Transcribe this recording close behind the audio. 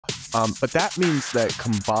But that means that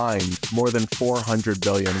combined, more than 400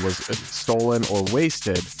 billion was stolen or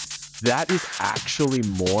wasted. That is actually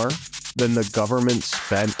more than the government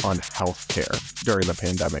spent on healthcare during the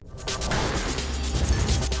pandemic.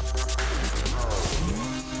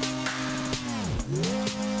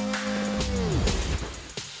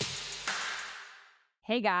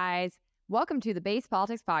 Hey guys, welcome to the Base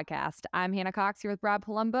Politics Podcast. I'm Hannah Cox here with Brad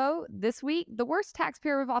Polumbo. This week, the worst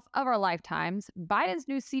taxpayer of our lifetimes, Biden's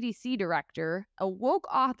new CDC director, a woke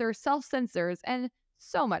author self-censors, and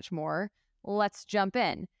so much more. Let's jump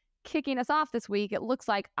in. Kicking us off this week, it looks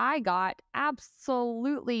like I got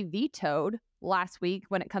absolutely vetoed last week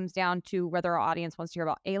when it comes down to whether our audience wants to hear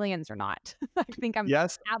about aliens or not. I think I'm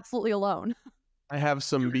absolutely alone. I have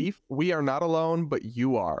some beef. We are not alone, but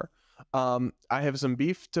you are. I have some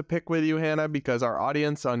beef to pick with you, Hannah, because our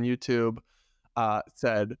audience on YouTube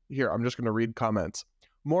said, here, I'm just going to read comments.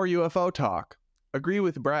 More UFO talk. Agree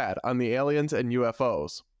with Brad on the aliens and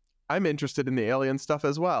UFOs. I'm interested in the alien stuff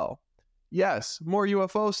as well. Yes, more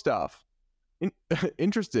UFO stuff.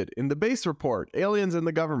 Interested in the base report, aliens and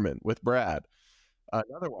the government with Brad.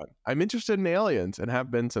 Another one. I'm interested in aliens and have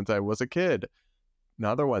been since I was a kid.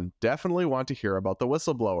 Another one, definitely want to hear about the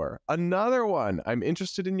whistleblower. Another one, I'm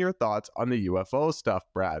interested in your thoughts on the UFO stuff,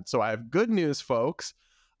 Brad. So I have good news, folks.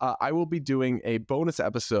 I will be doing a bonus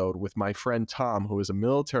episode with my friend Tom, who is a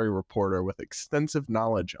military reporter with extensive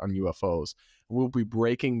knowledge on UFOs. We'll be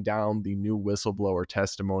breaking down the new whistleblower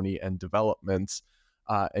testimony and developments,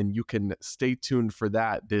 and you can stay tuned for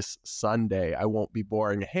that this Sunday. I won't be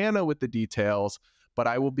boring Hannah with the details, but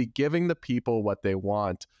I will be giving the people what they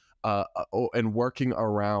want. And working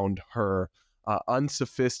around her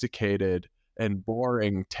unsophisticated and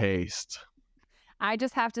boring taste. I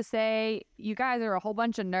just have to say, you guys are a whole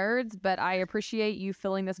bunch of nerds, but I appreciate you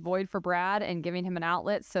filling this void for Brad and giving him an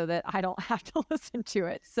outlet so that I don't have to listen to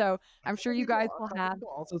it. So I'm sure you guys will have.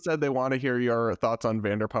 People also said they want to hear your thoughts on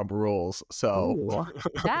Vanderpump Rules. So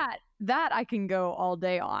that I can go all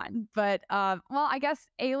day on. But well, I guess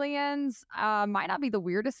aliens might not be the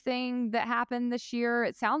weirdest thing that happened this year.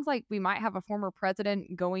 It sounds like we might have a former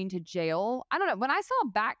president going to jail. I don't know. When I saw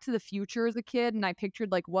Back to the Future as a kid and I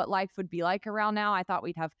pictured like what life would be like around now, I thought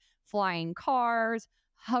we'd have flying cars,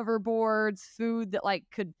 hoverboards, food that like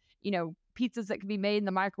could, pizzas that could be made in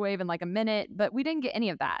the microwave in like a minute. But we didn't get any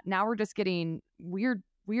of that. Now we're just getting weird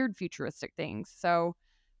futuristic things. So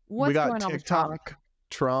what's going on with TikTok,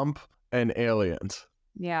 Trump, and aliens.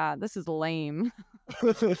 Yeah, this is lame.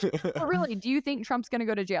 But really, do you think Trump's going to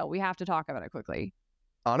go to jail? We have to talk about it quickly.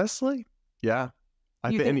 Honestly, yeah.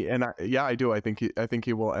 I do. I think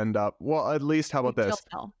he will end up. Well, at least how about this?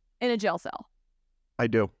 In a jail cell. I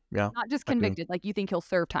do. Yeah. Not just convicted. Like you think he'll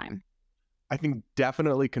serve time? I think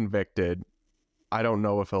definitely convicted. I don't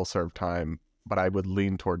know if he'll serve time, but I would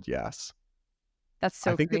lean toward yes. That's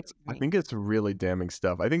so crazy. I think it's really damning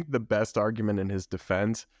stuff. I think the best argument in his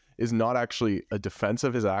defense is not actually a defense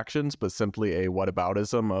of his actions, but simply a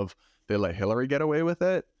whataboutism of they let Hillary get away with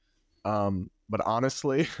it. But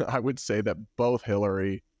honestly, I would say that both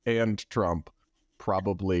Hillary and Trump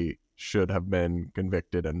probably should have been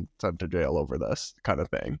convicted and sent to jail over this kind of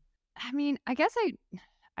thing. I mean, I guess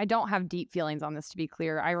I don't have deep feelings on this, to be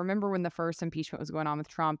clear. I remember when the first impeachment was going on with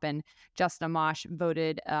Trump and Justin Amash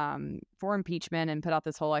voted for impeachment and put out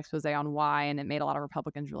this whole expose on why, and it made a lot of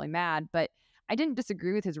Republicans really mad. But I didn't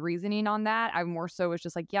disagree with his reasoning on that. I more so was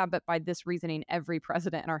just like, yeah, but by this reasoning, every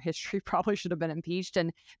president in our history probably should have been impeached.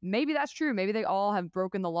 And maybe that's true. Maybe they all have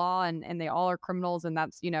broken the law and they all are criminals. And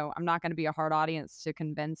that's, I'm not going to be a hard audience to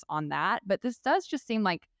convince on that. But this does just seem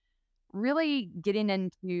like really getting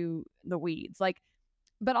into the weeds.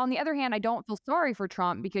 But on the other hand, I don't feel sorry for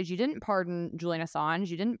Trump because you didn't pardon Julian Assange.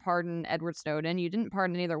 You didn't pardon Edward Snowden. You didn't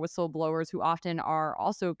pardon any other whistleblowers who often are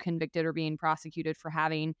also convicted or being prosecuted for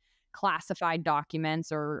having classified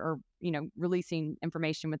documents or releasing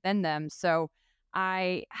information within them. So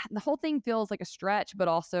the whole thing feels like a stretch, but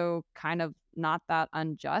also kind of not that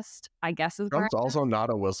unjust, I guess. Trump's also not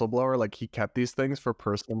a whistleblower. Like, he kept these things for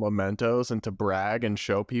personal mementos and to brag and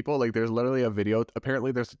show people. Like, there's literally a video.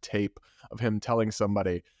 Apparently there's a tape of him telling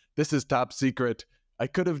somebody, this is top secret. I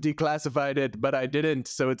could have declassified it, but I didn't,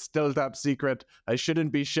 so it's still top secret. I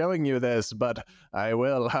shouldn't be showing you this, but I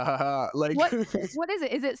will. Like, what is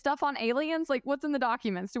it? Is it stuff on aliens? Like, what's in the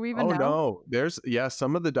documents? Do we even know? Oh, no.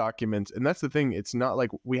 Some of the documents, and that's the thing. It's not like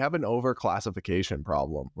we have an overclassification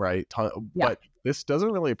problem, right? But this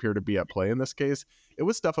doesn't really appear to be at play in this case. It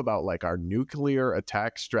was stuff about like our nuclear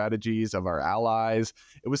attack strategies of our allies.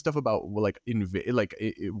 It was stuff about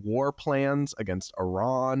war plans against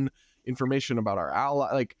Iran. Information about our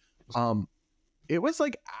ally, it was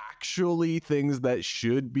like actually things that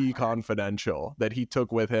should be confidential that he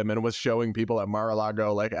took with him and was showing people at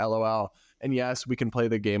Mar-a-Lago, like, LOL. And yes, we can play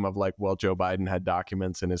the game of like, well, Joe Biden had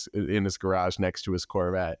documents in his garage next to his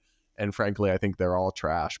Corvette. And frankly, I think they're all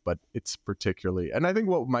trash, but it's particularly, and I think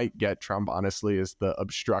what might get Trump, honestly, is the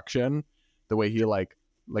obstruction, the way he like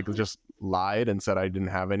just lied and said I didn't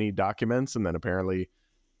have any documents. And then apparently,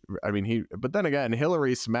 I mean, but then again,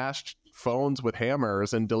 Hillary smashed phones with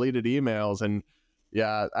hammers and deleted emails. And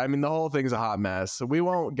yeah, I mean, the whole thing's a hot mess. So we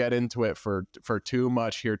won't get into it for too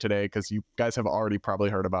much here today, because you guys have already probably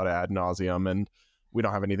heard about it ad nauseum, and we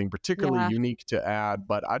don't have anything particularly unique to add.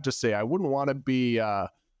 But I'd just say I wouldn't want to be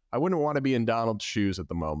in Donald's shoes at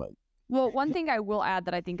the moment. Well, one thing I will add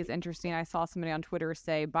that I think is interesting, I saw somebody on Twitter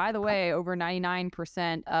say, by the way, over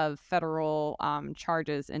 99% of federal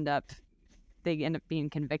charges end up being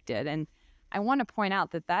convicted. And I want to point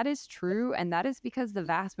out that that is true, and that is because the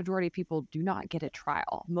vast majority of people do not get a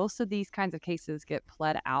trial. Most of these kinds of cases get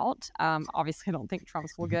pled out. Obviously, I don't think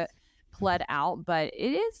Trump's will get pled out, but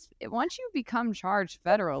once you become charged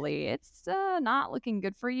federally, it's not looking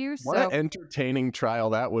good for you. What an entertaining trial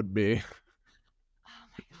that would be.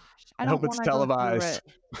 I hope it's televised.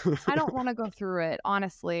 I don't want to go through it,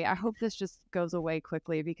 honestly. I hope this just goes away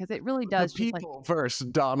quickly, because it really does. The people versus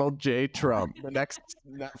Donald J. Trump, the next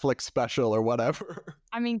Netflix special or whatever.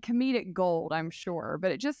 I mean, comedic gold, I'm sure,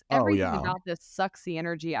 but it just, everything about this sucks the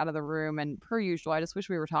energy out of the room. And per usual, I just wish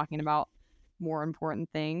we were talking about more important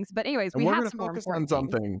things. But anyways, we're going to focus on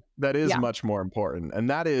something that is much more important, and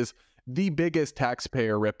that is the biggest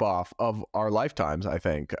taxpayer ripoff of our lifetimes, I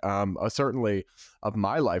think. Certainly of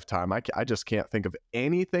my lifetime. I just can't think of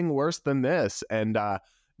anything worse than this. And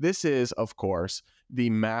this is, of course, the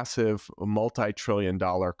massive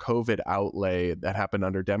multi-trillion-dollar COVID outlay that happened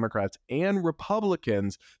under Democrats and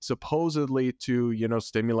Republicans, supposedly to,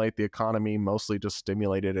 stimulate the economy, mostly just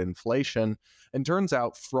stimulated inflation. And turns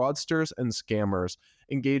out fraudsters and scammers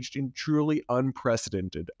engaged in truly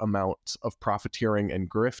unprecedented amounts of profiteering and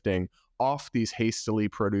grifting off these hastily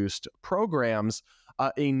produced programs.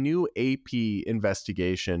 A new AP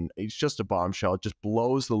investigation, it's just a bombshell. It just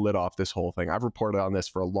blows the lid off this whole thing. I've reported on this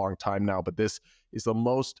for a long time now, but this is the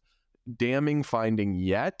most damning finding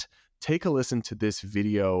yet. Take a listen to this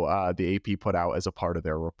video the AP put out as a part of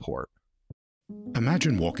their report.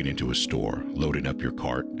 Imagine walking into a store, loading up your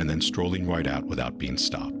cart, and then strolling right out without being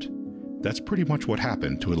stopped. That's pretty much what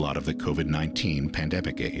happened to a lot of the COVID-19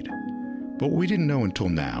 pandemic aid. But what we didn't know until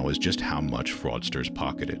now is just how much fraudsters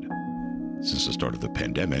pocketed. Since the start of the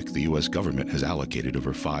pandemic, the U.S. government has allocated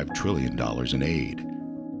over $5 trillion in aid.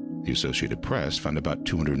 The Associated Press found about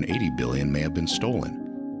 $280 billion may have been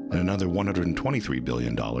stolen, and another $123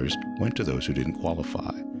 billion went to those who didn't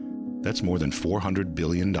qualify. That's more than $400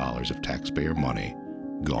 billion of taxpayer money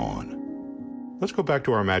gone. Let's go back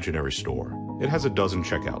to our imaginary store. It has a dozen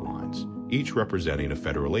checkout lines, each representing a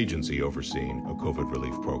federal agency overseeing a COVID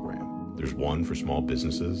relief program. There's one for small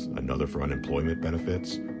businesses, another for unemployment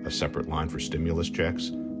benefits, a separate line for stimulus checks,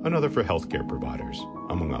 another for healthcare providers,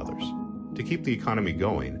 among others. To keep the economy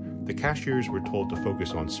going, the cashiers were told to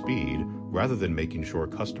focus on speed rather than making sure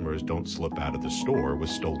customers don't slip out of the store with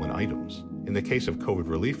stolen items. In the case of COVID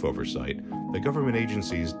relief oversight, the government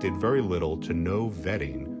agencies did very little to no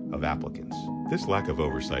vetting of applicants. This lack of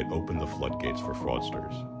oversight opened the floodgates for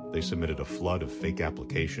fraudsters. They submitted a flood of fake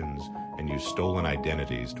applications and used stolen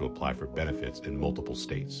identities to apply for benefits in multiple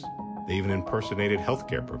states. They even impersonated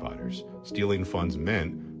healthcare providers, stealing funds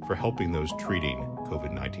meant for helping those treating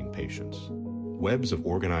COVID-19 patients. Webs of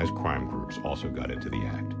organized crime groups also got into the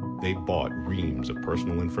act. They bought reams of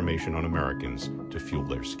personal information on Americans to fuel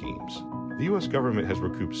their schemes. The U.S. government has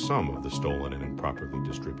recouped some of the stolen and improperly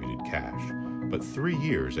distributed cash, but 3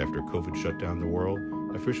 years after COVID shut down the world,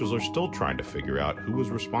 officials are still trying to figure out who was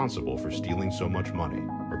responsible for stealing so much money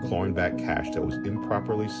or clawing back cash that was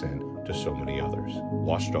improperly sent to so many others.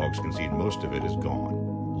 Watchdogs concede most of it is gone,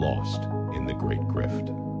 lost in the Great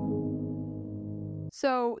Grift.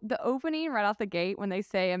 So the opening right off the gate, when they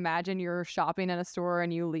say, imagine you're shopping in a store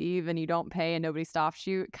and you leave and you don't pay and nobody stops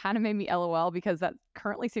you, kind of made me LOL, because that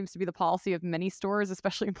currently seems to be the policy of many stores,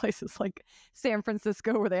 especially in places like San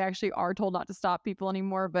Francisco, where they actually are told not to stop people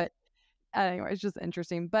anymore. But anyway, it's just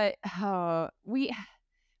interesting. But we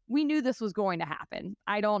knew this was going to happen.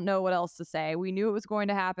 I don't know what else to say. We knew it was going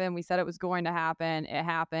to happen. We said it was going to happen. It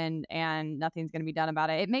happened, and nothing's going to be done about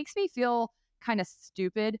it. It makes me feel kind of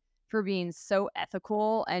stupid for being so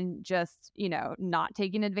ethical and just, not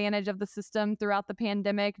taking advantage of the system throughout the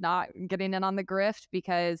pandemic, not getting in on the grift,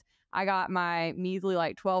 because I got my measly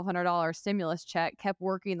 $1,200 stimulus check, kept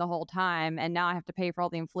working the whole time, and now I have to pay for all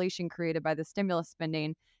the inflation created by the stimulus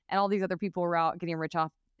spending. and all these other people were out getting rich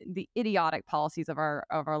off the idiotic policies of our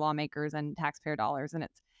lawmakers and taxpayer dollars. And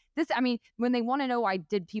it's this, I mean, when they want to know why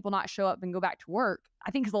did people not show up and go back to work,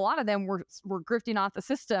 I think because a lot of them were grifting off the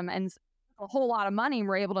system and a whole lot of money and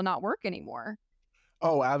were able to not work anymore.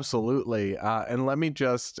 Oh, absolutely. And let me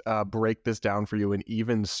just break this down for you in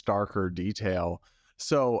even starker detail.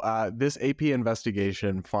 So this AP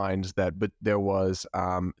investigation finds that there was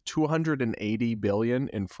 280 billion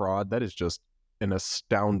in fraud. That is just an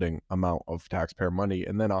astounding amount of taxpayer money.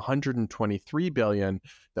 And then 123 billion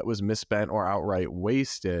that was misspent or outright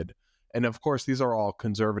wasted. And of course, these are all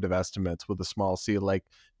conservative estimates with a small c, like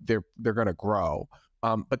they're going to grow.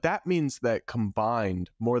 But that means that combined,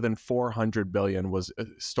 more than 400 billion was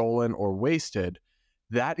stolen or wasted.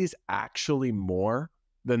 That is actually more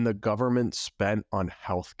than the government spent on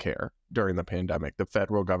healthcare during the pandemic. The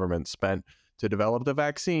federal government spent to develop the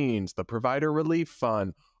vaccines, the provider relief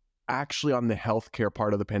fund. Actually, on the healthcare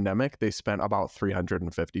part of the pandemic, they spent about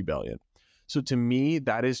 350 billion. So to me,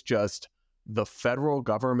 that is just the federal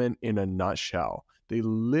government in a nutshell. They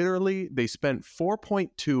spent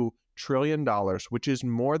 $4.2 trillion, which is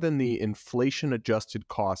more than the inflation-adjusted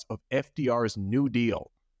cost of FDR's New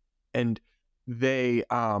Deal. And they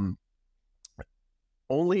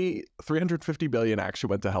only 350 billion actually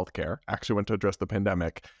went to healthcare, actually went to address the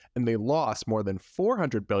pandemic, and they lost more than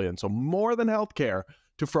 400 billion, so more than healthcare,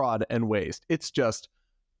 to fraud and waste. It's just,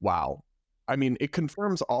 wow. I mean, it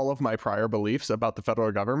confirms all of my prior beliefs about the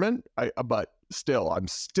federal government, but still, I'm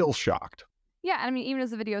still shocked. Yeah, I mean, even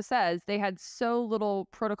as the video says, they had so little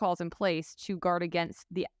protocols in place to guard against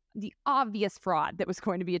the obvious fraud that was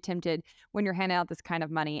going to be attempted when you're handing out this kind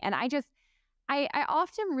of money. And I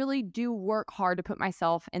often really do work hard to put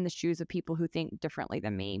myself in the shoes of people who think differently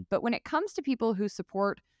than me. But when it comes to people who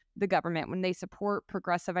support the government, when they support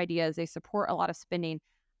progressive ideas, they support a lot of spending,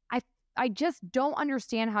 I just don't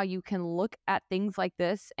understand how you can look at things like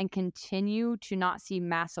this and continue to not see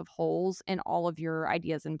massive holes in all of your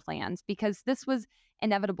ideas and plans, because this was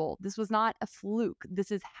inevitable. This was not a fluke.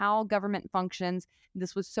 This is how government functions.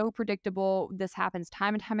 This was so predictable. This happens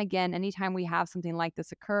time and time again. Anytime we have something like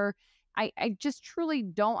this occur, I just truly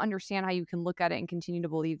don't understand how you can look at it and continue to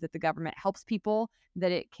believe that the government helps people,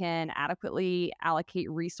 that it can adequately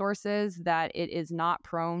allocate resources, that it is not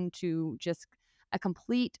prone to just a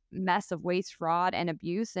complete mess of waste, fraud, and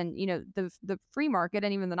abuse. And, you know, the free market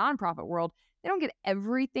and even the nonprofit world, they don't get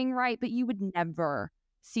everything right, but you would never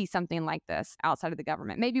see something like this outside of the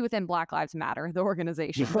government. Maybe within Black Lives Matter, the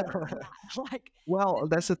organization. Well,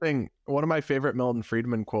 that's the thing. One of my favorite Milton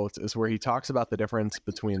Friedman quotes is where he talks about the difference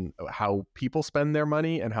between how people spend their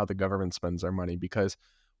money and how the government spends their money. Because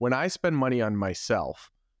when I spend money on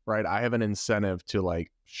myself, right, I have an incentive to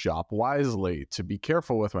like shop wisely, to be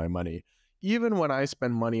careful with my money. Even when I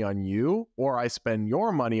spend money on you or I spend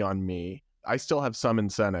your money on me, I still have some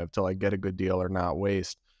incentive to like get a good deal or not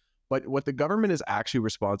waste. But what the government is actually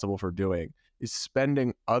responsible for doing is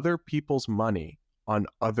spending other people's money on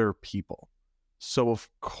other people. So of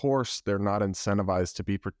course they're not incentivized to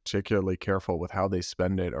be particularly careful with how they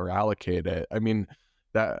spend it or allocate it. I mean,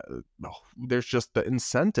 there's just the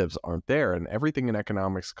incentives aren't there, and everything in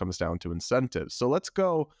economics comes down to incentives. So let's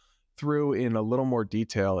go through in a little more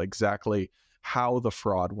detail exactly how the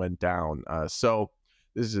fraud went down. So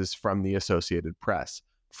this is from the Associated Press.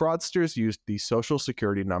 Fraudsters used the social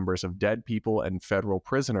security numbers of dead people and federal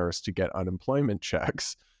prisoners to get unemployment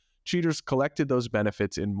checks. Cheaters collected those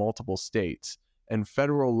benefits in multiple states, and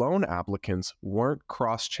federal loan applicants weren't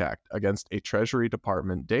cross-checked against a Treasury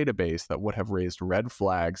Department database that would have raised red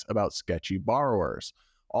flags about sketchy borrowers.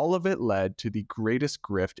 All of it led to the greatest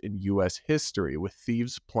grift in U.S. history, with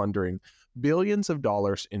thieves plundering billions of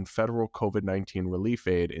dollars in federal COVID-19 relief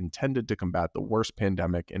aid intended to combat the worst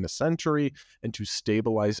pandemic in a century and to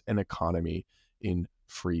stabilize an economy in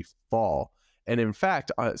free fall. And in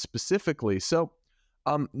fact, specifically,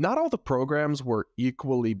 not all the programs were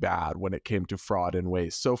equally bad when it came to fraud and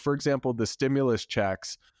waste. So, for example, the stimulus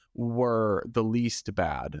checks were the least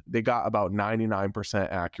bad. They got about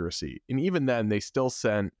 99% accuracy. And even then, they still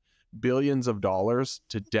sent billions of dollars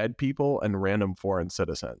to dead people and random foreign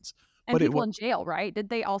citizens. And but people in jail, right? Did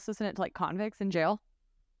they also send it to like convicts in jail?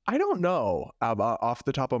 I don't know off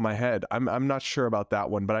the top of my head. I'm not sure about that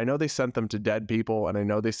one, but I know they sent them to dead people, and I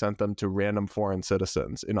know they sent them to random foreign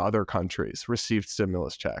citizens in other countries, received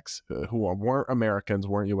stimulus checks, who weren't Americans,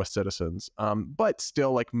 weren't U.S. citizens. But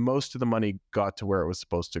still, like, most of the money got to where it was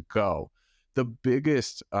supposed to go. The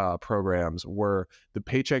biggest programs were the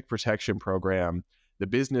Paycheck Protection Program, the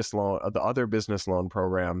business loan, the other business loan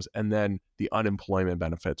programs, and then the unemployment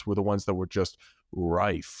benefits were the ones that were just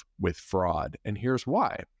rife with fraud. And here's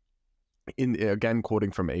why. Again,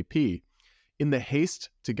 quoting from AP, in the haste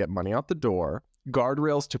to get money out the door,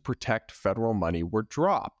 guardrails to protect federal money were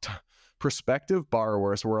dropped. Prospective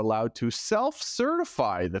borrowers were allowed to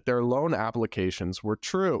self-certify that their loan applications were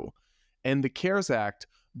true. And the CARES Act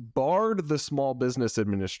barred the Small Business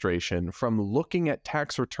Administration from looking at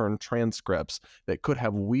tax return transcripts that could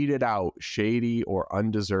have weeded out shady or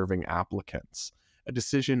undeserving applicants. A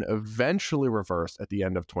decision eventually reversed at the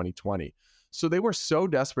end of 2020. So they were so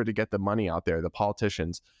desperate to get the money out there, the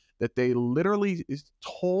politicians, that they literally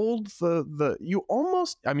told you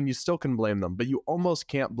almost, I mean, you still can blame them, but you almost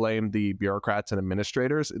can't blame the bureaucrats and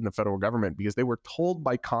administrators in the federal government, because they were told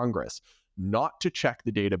by Congress not to check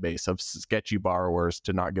the database of sketchy borrowers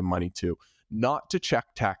to not give money to, not to check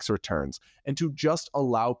tax returns, and to just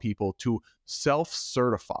allow people to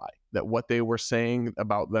self-certify that what they were saying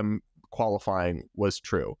about them qualifying was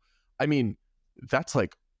true. I mean, that's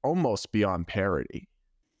like almost beyond parody.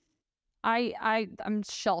 I'm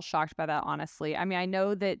shell shocked by that, honestly. I mean, I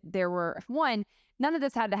know that there were, none of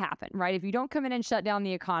this had to happen, right? If you don't come in and shut down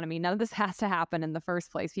the economy, none of this has to happen in the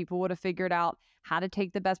first place. People would have figured out how to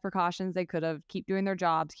take the best precautions they could have, keep doing their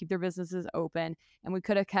jobs, keep their businesses open, and we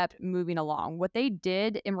could have kept moving along. What they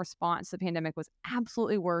did in response to the pandemic was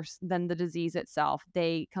absolutely worse than the disease itself.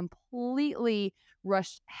 They completely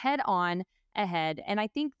rushed head on ahead. And I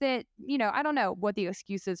think that, I don't know what the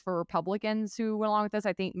excuse is for Republicans who went along with this.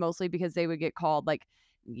 I think mostly because they would get called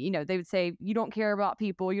they would say, you don't care about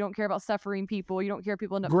people, you don't care about suffering people, you don't care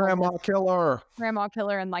people. Grandma killer.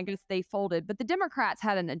 And I guess they folded. But the Democrats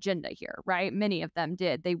had an agenda here, right? Many of them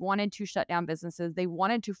did. They wanted to shut down businesses. They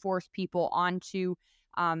wanted to force people onto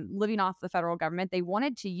living off the federal government. They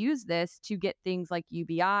wanted to use this to get things like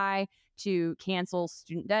UBI, to cancel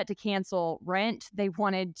student debt, to cancel rent. They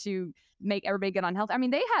wanted to make everybody good on health. I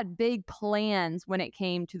mean, they had big plans when it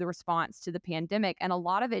came to the response to the pandemic. And a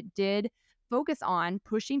lot of it did focus on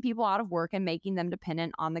pushing people out of work and making them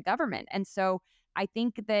dependent on the government. And so I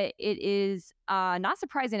think that it is not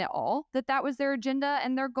surprising at all that that was their agenda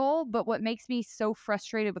and their goal. But what makes me so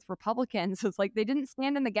frustrated with Republicans is they didn't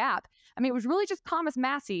stand in the gap. I mean, it was really just Thomas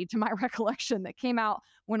Massie, to my recollection, that came out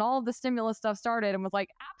when all of the stimulus stuff started and was like,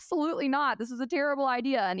 absolutely not. This is a terrible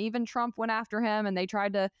idea. And even Trump went after him and they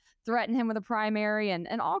tried to threaten him with a primary and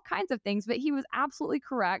all kinds of things. But he was absolutely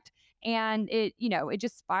correct. And it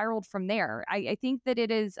just spiraled from there. I think that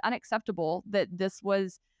it is unacceptable that this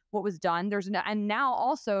was what was done. And now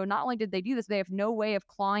also, not only did they do this, they have no way of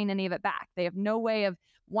clawing any of it back. They have no way of,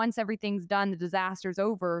 once everything's done, the disaster's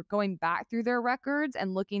over, going back through their records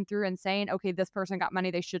and looking through and saying, okay, this person got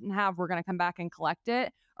money they shouldn't have. We're going to come back and collect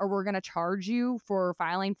it, or we're going to charge you for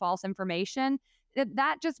filing false information.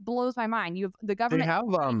 That just blows my mind. You have the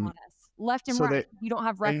government left and right. You don't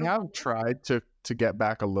have records. They have tried to get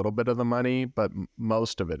back a little bit of the money, but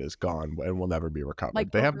most of it is gone and will never be recovered.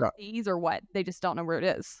 Like they overseas or what? They just don't know where it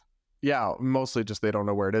is. Yeah, mostly just they don't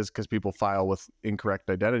know where it is because people file with incorrect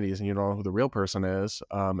identities and you don't know who the real person is,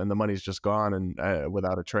 and the money's just gone and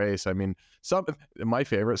without a trace. I mean, my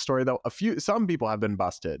favorite story though, some people have been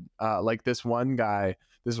busted. Like this one guy,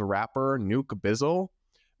 this rapper Nuke Bizzle,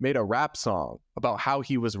 made a rap song about how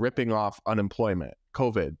he was ripping off unemployment,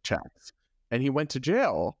 COVID checks, and he went to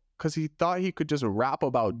jail because he thought he could just rap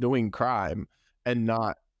about doing crime and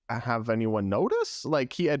not have anyone notice.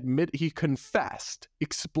 Like he confessed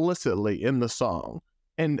explicitly in the song,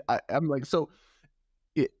 and I'm like, so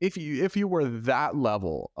if you were that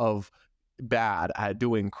level of bad at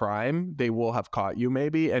doing crime, they will have caught you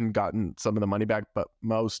maybe and gotten some of the money back, but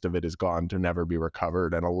most of it is gone to never be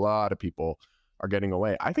recovered, and a lot of people are getting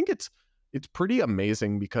away. I think it's pretty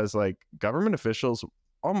amazing because government officials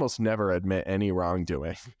almost never admit any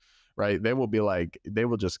wrongdoing. Right? They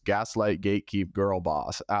will just gaslight, gatekeep, girl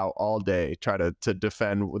boss out all day, try to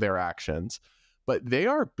defend their actions. But they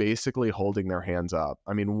are basically holding their hands up.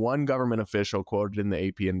 I mean, one government official quoted in the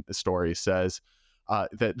AP story says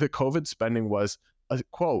that the COVID spending was,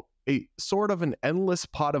 quote, a sort of an endless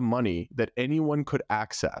pot of money that anyone could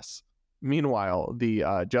access. Meanwhile,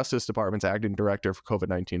 the Justice Department's acting director for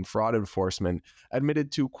COVID-19 fraud enforcement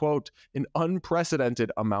admitted to, quote, an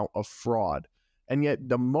unprecedented amount of fraud. And yet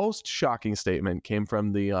the most shocking statement came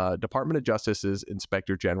from the Department of Justice's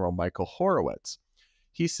Inspector General, Michael Horowitz.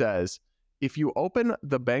 He says, if you open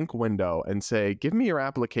the bank window and say, give me your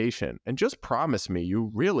application and just promise me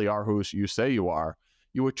you really are who you say you are,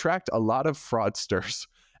 you attract a lot of fraudsters.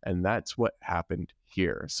 And that's what happened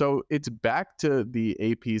here. So it's back to the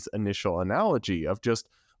AP's initial analogy of just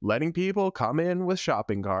letting people come in with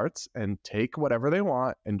shopping carts and take whatever they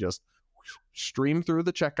want and just stream through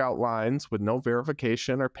the checkout lines with no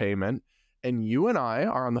verification or payment, And you and I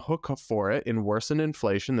are on the hook for it in worsened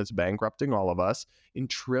inflation that's bankrupting all of us, in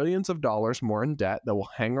trillions of dollars more in debt that will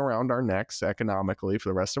hang around our necks economically for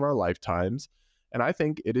the rest of our lifetimes. And I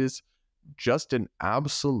think it is just an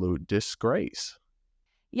absolute disgrace.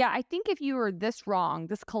 Yeah, I think if you were this wrong,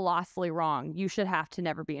 this colossally wrong, you should have to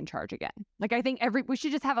never be in charge again. Like, I think we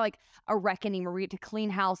should just have like a reckoning where we get to clean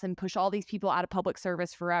house and push all these people out of public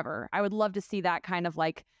service forever. I would love to see that kind of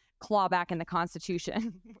like claw back in the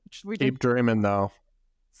Constitution. Which we Keep dreaming, though.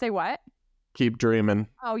 Say what? Keep dreaming.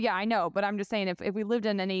 Oh, yeah, I know. But I'm just saying, if we lived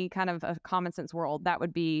in any kind of a common sense world, that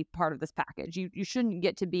would be part of this package. You shouldn't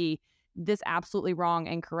get to be this absolutely wrong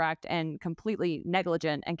and correct and completely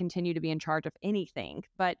negligent and continue to be in charge of anything.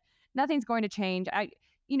 But nothing's going to change. I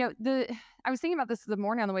was thinking about this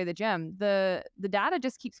morning on the way to the gym. The data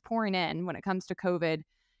just keeps pouring in when it comes to COVID.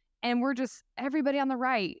 And everybody on the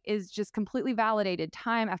right is just completely validated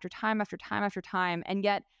time after time after time after time. And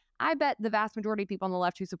yet I bet the vast majority of people on the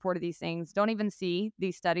left who supported these things don't even see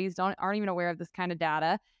these studies, aren't even aware of this kind of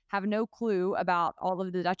data, have no clue about all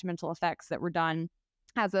of the detrimental effects that were done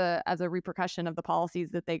as a repercussion of the policies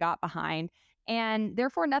that they got behind. And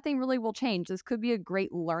therefore, nothing really will change. This could be a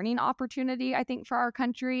great learning opportunity, I think, for our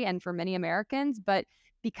country and for many Americans. But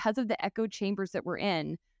because of the echo chambers that we're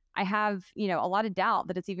in, I have, a lot of doubt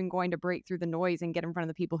that it's even going to break through the noise and get in front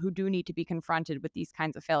of the people who do need to be confronted with these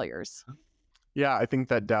kinds of failures. Yeah, I think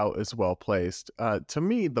that doubt is well placed. To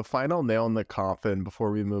me, the final nail in the coffin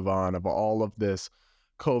before we move on of all of this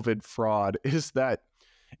COVID fraud is that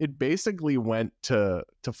it basically went to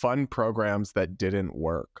fund programs that didn't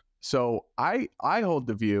work. So I hold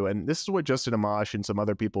the view, and this is what Justin Amash and some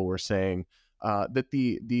other people were saying, that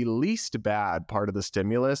the least bad part of the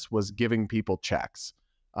stimulus was giving people checks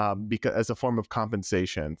because as a form of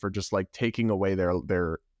compensation for just like taking away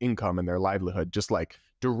their income and their livelihood, just like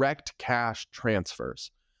direct cash transfers.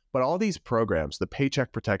 But all these programs, the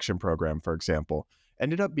Paycheck Protection Program, for example,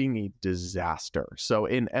 ended up being a disaster. So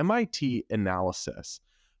in MIT analysis,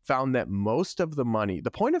 found that most of the money, the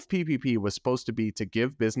point of PPP was supposed to be to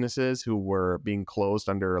give businesses who were being closed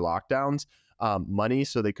under lockdowns money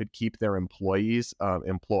so they could keep their employees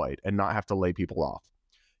employed and not have to lay people off.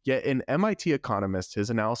 Yet an MIT economist, his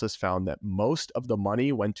analysis found that most of the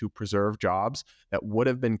money went to preserve jobs that would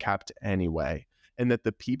have been kept anyway, and that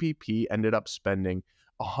the PPP ended up spending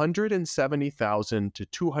 $170,000 to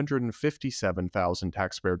 $257,000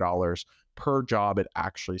 taxpayer dollars per job it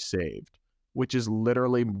actually saved, which is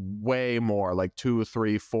literally way more, like 2,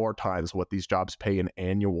 3, 4 times what these jobs pay in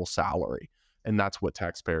annual salary. And that's what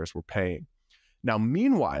taxpayers were paying. Now,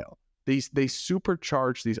 meanwhile, they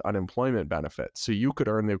supercharged these unemployment benefits. So you could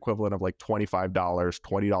earn the equivalent of like $25,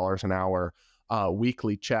 $20 an hour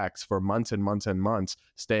weekly checks for months and months and months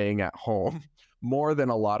staying at home, more than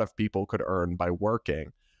a lot of people could earn by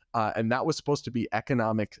working. And that was supposed to be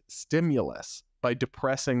economic stimulus by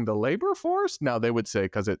depressing the labor force. Now they would say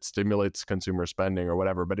because it stimulates consumer spending or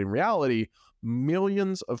whatever, but in reality,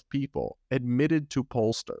 millions of people admitted to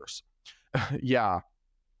pollsters,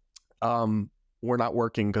 we're not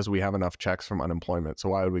working because we have enough checks from unemployment, so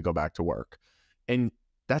why would we go back to work? And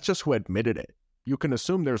that's just who admitted it. You can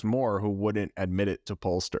assume there's more who wouldn't admit it to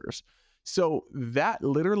pollsters. So that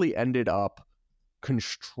literally ended up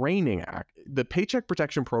constraining the Paycheck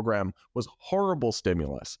Protection Program was horrible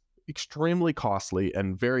stimulus, extremely costly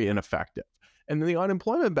and very ineffective. And the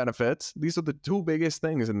unemployment benefits, these are the two biggest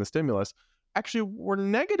things in the stimulus, actually were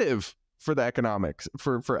negative for the economics,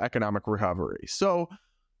 for economic recovery. So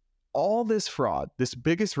all this fraud, this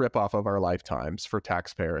biggest ripoff of our lifetimes for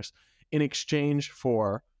taxpayers, in exchange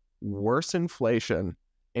for worse inflation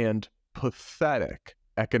and pathetic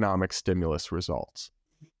economic stimulus results.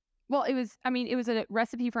 Well, it was a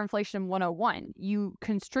recipe for inflation 101. You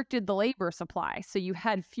constricted the labor supply, so you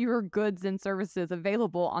had fewer goods and services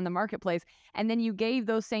available on the marketplace. And then you gave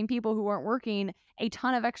those same people who weren't working a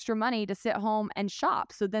ton of extra money to sit home and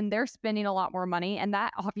shop. So then they're spending a lot more money. And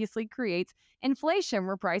that obviously creates inflation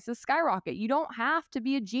where prices skyrocket. You don't have to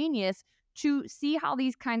be a genius to see how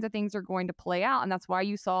these kinds of things are going to play out. And that's why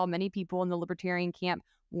you saw many people in the libertarian camp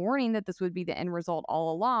warning that this would be the end result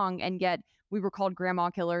all along. And yet we were called grandma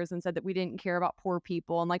killers and said that we didn't care about poor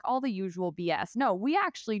people and like all the usual BS. No, we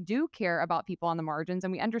actually do care about people on the margins.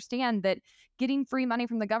 And we understand that getting free money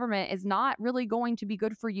from the government is not really going to be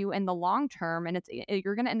good for you in the long term. And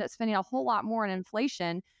you're going to end up spending a whole lot more on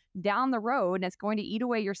inflation down the road, and it's going to eat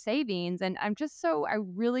away your savings. And I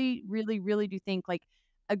really, really, really do think like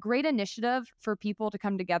a great initiative for people to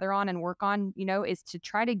come together on and work on, is to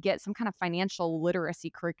try to get some kind of financial literacy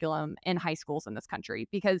curriculum in high schools in this country,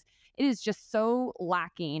 because it is just so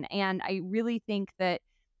lacking. And I really think that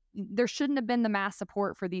there shouldn't have been the mass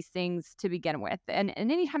support for these things to begin with. And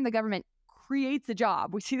anytime the government creates a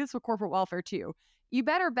job, we see this with corporate welfare too, you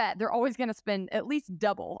better bet they're always going to spend at least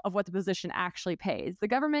double of what the position actually pays. The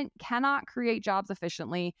government cannot create jobs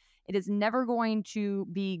efficiently. It is never going to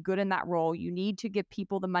be good in that role. You need to give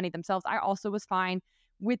people the money themselves. I also was fine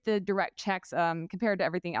with the direct checks compared to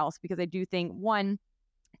everything else, because I do think, one,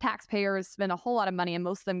 taxpayers spend a whole lot of money and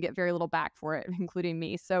most of them get very little back for it, including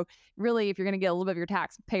me. So really, if you're going to get a little bit of your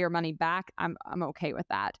taxpayer money back, I'm okay with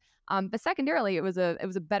that. But secondarily, it was a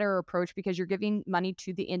better approach because you're giving money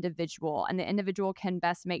to the individual, and the individual can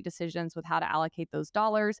best make decisions with how to allocate those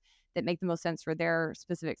dollars that make the most sense for their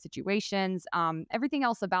specific situations. Everything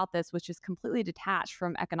else about this was just completely detached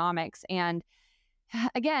from economics. And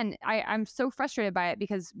again, I'm so frustrated by it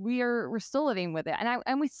because we're still living with it,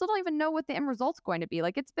 and we still don't even know what the end result's going to be.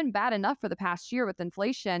 Like, it's been bad enough for the past year with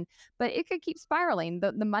inflation, but it could keep spiraling.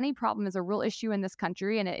 The money problem is a real issue in this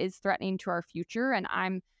country, and it is threatening to our future. And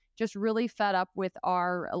I'm just really fed up with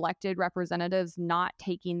our elected representatives not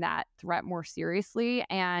taking that threat more seriously.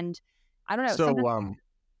 And I don't know. So,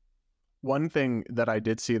 one thing that I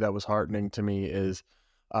did see that was heartening to me is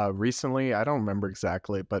recently, I don't remember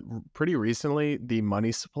exactly, but pretty recently, the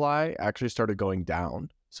money supply actually started going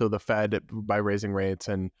down. So the Fed, by raising rates,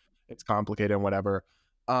 and it's complicated and whatever,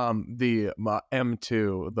 the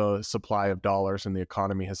M2, the supply of dollars in the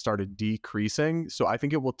economy, has started decreasing. So I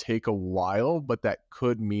think it will take a while, but that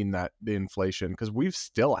could mean that the inflation, because we've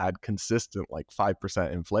still had consistent like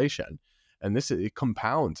 5% inflation, and it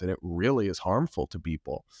compounds, and it really is harmful to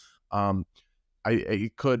people.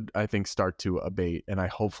 It could, I think, start to abate, and I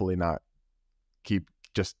hopefully not keep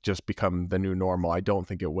just become the new normal. I don't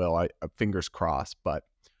think it will. I fingers crossed. But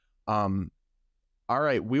all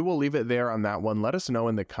right, we will leave it there on that one. Let us know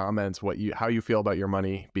in the comments how you feel about your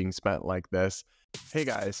money being spent like this. Hey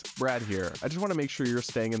guys, Brad here. I just want to make sure you're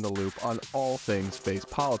staying in the loop on all things space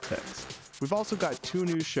politics. We've also got 2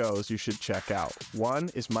 new shows you should check out. One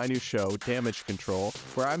is my new show, Damage Control,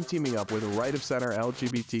 where I'm teaming up with right-of-center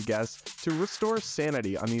LGBT guests to restore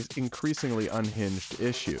sanity on these increasingly unhinged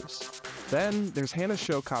issues. Then there's Hannah's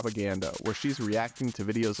show, Propaganda, where she's reacting to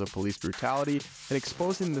videos of police brutality and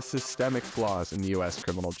exposing the systemic flaws in the U.S.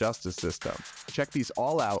 criminal justice system. Check these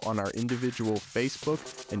all out on our individual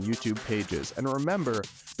Facebook and YouTube pages. And remember,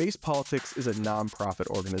 Base Politics is a nonprofit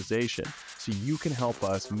organization, so you can help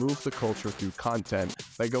us move the culture through content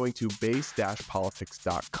by going to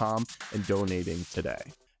base-politics.com and donating today.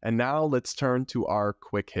 And now let's turn to our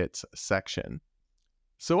quick hits section.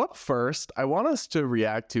 So up first, I want us to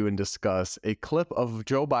react to and discuss a clip of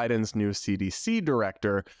Joe Biden's new CDC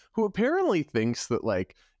director, who apparently thinks that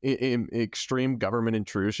like extreme government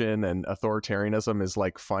intrusion and authoritarianism is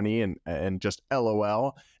like funny and just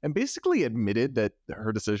LOL, and basically admitted that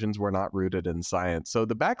her decisions were not rooted in science. So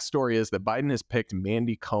the backstory is that Biden has picked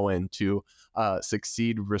Mandy Cohen to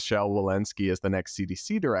succeed Rochelle Walensky as the next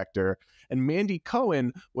CDC director. And Mandy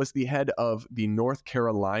Cohen was the head of the North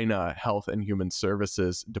Carolina Health and Human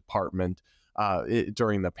Services Department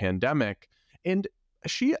during the pandemic. And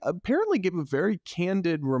she apparently gave very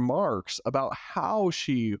candid remarks about how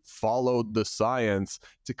she followed the science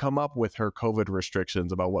to come up with her COVID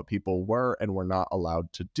restrictions about what people were and were not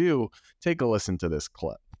allowed to do. Take a listen to this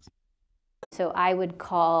clip. So I would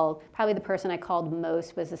call, probably the person I called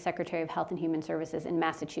most was the Secretary of Health and Human Services in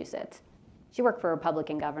Massachusetts. She worked for a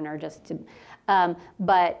Republican governor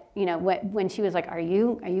but you know, when she was like, are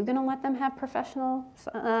you going to let them have professional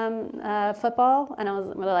football? And I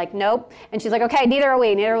was like, nope. And she's like, okay, neither are we.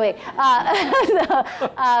 You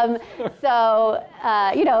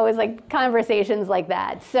know, it was like conversations like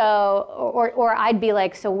that. So, or I'd be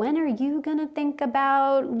like, so when are you going to think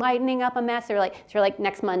about lightening up a mess? They're like,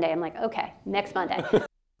 next Monday. I'm like, okay, next Monday.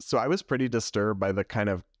 So I was pretty disturbed by the kind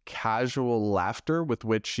of casual laughter with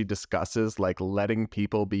which she discusses like letting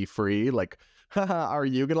people be free. Like, haha, are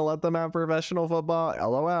you gonna let them have professional football?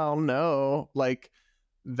 LOL, no. Like,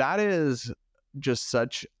 that is just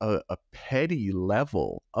such a petty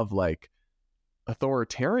level of like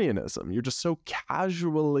authoritarianism. You're just so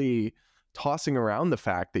casually tossing around the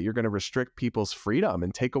fact that you're going to restrict people's freedom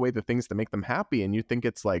and take away the things that make them happy, and you think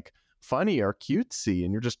it's like funny or cutesy,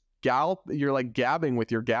 and you're like gabbing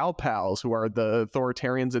with your gal pals who are the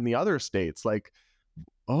authoritarians in the other states. Like,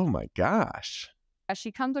 oh my gosh.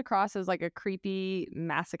 She comes across as like a creepy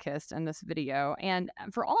masochist in this video. And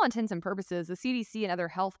for all intents and purposes, the CDC and other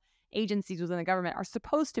health agencies within the government are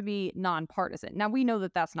supposed to be nonpartisan. Now, we know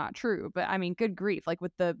that that's not true, but I mean, good grief, like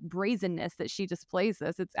with the brazenness that she displays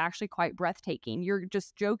this, it's actually quite breathtaking. You're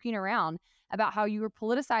just joking around about how you were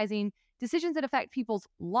politicizing decisions that affect people's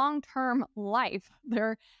long-term life,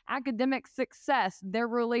 their academic success, their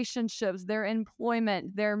relationships, their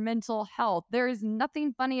employment, their mental health. There is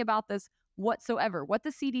nothing funny about this whatsoever. What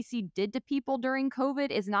the CDC did to people during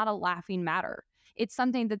COVID is not a laughing matter. It's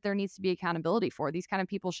something that there needs to be accountability for. These kind of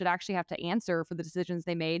people should actually have to answer for the decisions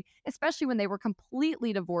they made, especially when they were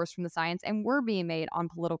completely divorced from the science and were being made on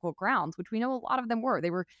political grounds, which we know a lot of them were.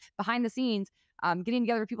 They were behind the scenes getting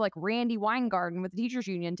together with people like Randy Weingarten with the teachers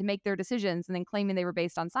union to make their decisions and then claiming they were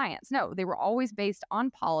based on science. No, they were always based on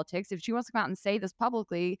politics. If she wants to come out and say this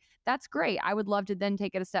publicly, that's great. I would love to then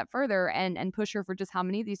take it a step further and push her for just how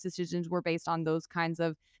many of these decisions were based on those kinds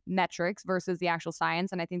of metrics versus the actual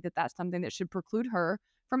science. And I think that that's something that should preclude her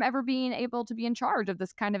from ever being able to be in charge of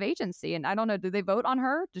this kind of agency. And I don't know, do they vote on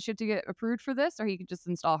her? Does she have to get approved for this, or he could just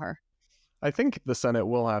install her? I think the Senate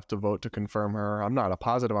will have to vote to confirm her. I'm not a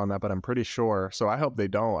positive on that, but I'm pretty sure. So I hope they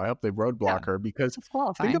don't. I hope they roadblock her, because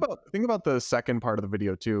think about the second part of the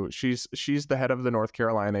video too. She's the head of the North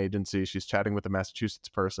Carolina agency. She's chatting with a Massachusetts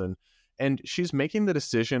person, and she's making the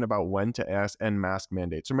decision about when to end mask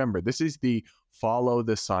mandates. Remember, this is the follow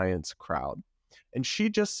the science crowd. And she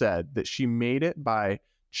just said that she made it by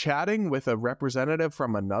chatting with a representative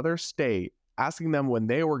from another state, asking them when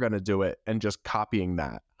they were going to do it, and just copying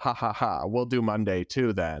that. Ha ha ha, we'll do Monday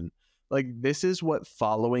too then. Like, this is what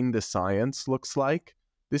following the science looks like.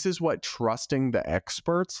 This is what trusting the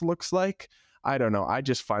experts looks like. I don't know. I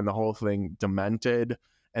just find the whole thing demented.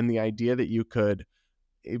 And the idea that you could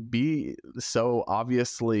be so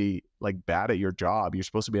obviously like bad at your job, you're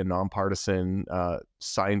supposed to be a nonpartisan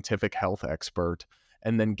scientific health expert,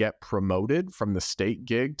 and then get promoted from the state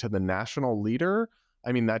gig to the national leader.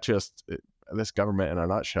 I mean, that just... this government in a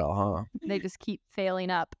nutshell, huh? They just keep failing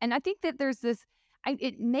up. And I think that there's this,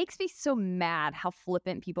 it makes me so mad how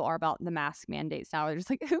flippant people are about the mask mandates now. They're just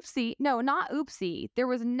like, oopsie. No, not oopsie. There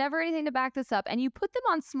was never anything to back this up. And you put them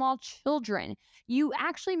on small children. You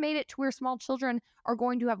actually made it to where small children are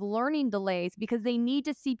going to have learning delays because they need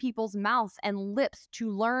to see people's mouths and lips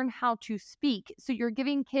to learn how to speak. So you're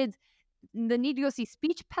giving kids the need to go see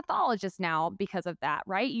speech pathologists now because of that,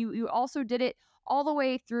 right? You also did it all the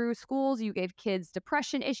way through schools. You gave kids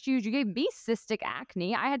depression issues. You gave me cystic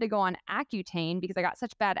acne. I had to go on Accutane because I got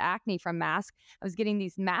such bad acne from masks. I was getting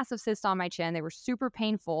these massive cysts on my chin. They were super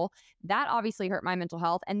painful. That obviously hurt my mental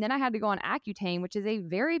health. And then I had to go on Accutane, which is a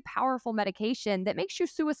very powerful medication that makes you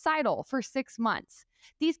suicidal for 6 months.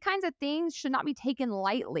 These kinds of things should not be taken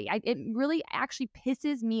lightly. It really actually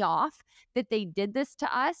pisses me off that they did this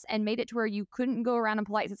to us and made it to where you couldn't go around in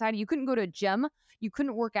polite society. You couldn't go to a gym. You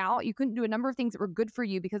couldn't work out. You couldn't do a number of things that were good for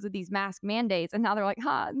you because of these mask mandates. And now they're like,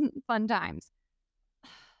 fun times.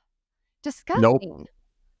 Disgusting. Nope.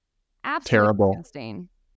 Absolutely terrible. Disgusting.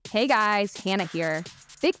 Hey guys, Hannah here.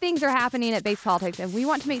 Big things are happening at Base Politics, and we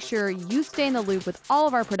want to make sure you stay in the loop with all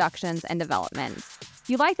of our productions and developments. If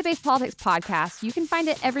you like the Base Politics podcast, you can find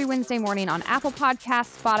it every Wednesday morning on Apple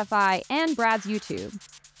Podcasts, Spotify, and Brad's YouTube.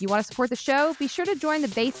 You want to support the show? Be sure to join the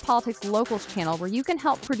Base Politics Locals channel, where you can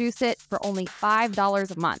help produce it for only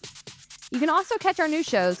 $5 a month. You can also catch our new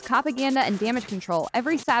shows, Propaganda and Damage Control,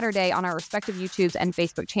 every Saturday on our respective YouTubes and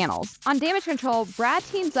Facebook channels. On Damage Control, Brad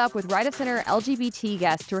teams up with right-of-center LGBT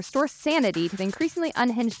guests to restore sanity to the increasingly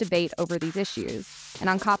unhinged debate over these issues. And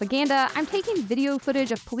on Propaganda, I'm taking video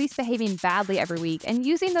footage of police behaving badly every week and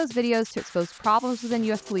using those videos to expose problems within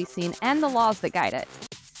U.S. policing and the laws that guide it.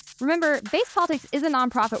 Remember, Base Politics is a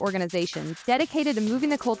nonprofit organization dedicated to moving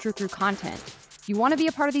the culture through content. If you want to be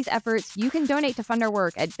a part of these efforts, you can donate to fund our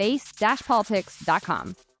work at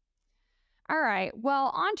base-politics.com. All right,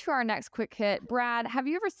 well, on to our next quick hit. Brad, have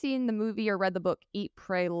you ever seen the movie or read the book Eat,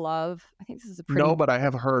 Pray, Love? I think this is a pretty... No, but I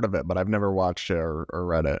have heard of it, but I've never watched it or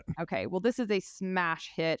read it. Okay, well, this is a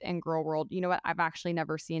smash hit in girl world. You know what? I've actually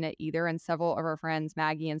never seen it either, and several of our friends,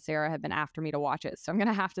 Maggie and Sarah, have been after me to watch it, so I'm going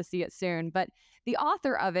to have to see it soon. But the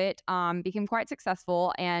author of it became quite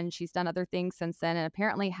successful, and she's done other things since then, and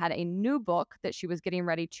apparently had a new book that she was getting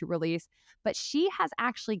ready to release. But she has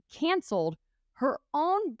actually canceled her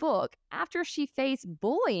own book after she faced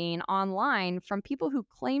bullying online from people who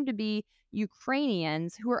claim to be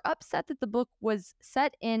Ukrainians who are upset that the book was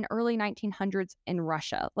set in early 1900s in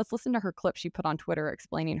Russia. Let's listen to her clip she put on Twitter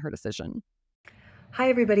explaining her decision. Hi,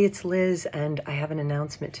 everybody. It's Liz, and I have an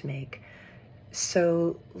announcement to make.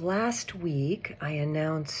 So last week, I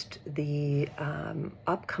announced the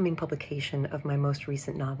upcoming publication of my most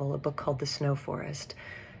recent novel, a book called The Snow Forest,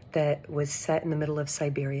 that was set in the middle of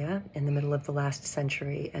Siberia in the middle of the last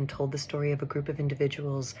century and told the story of a group of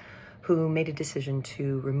individuals who made a decision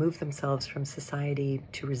to remove themselves from society,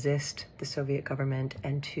 to resist the Soviet government,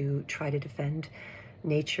 and to try to defend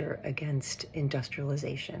nature against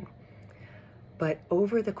industrialization. But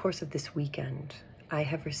over the course of this weekend, I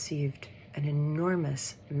have received an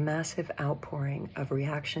enormous, massive outpouring of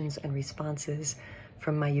reactions and responses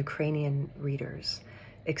from my Ukrainian readers,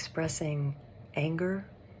 expressing anger,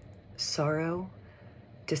 sorrow,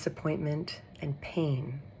 disappointment, and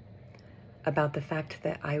pain about the fact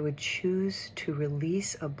that I would choose to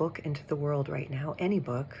release a book into the world right now, any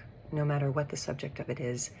book, no matter what the subject of it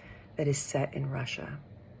is, that is set in Russia.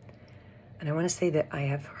 And I want to say that I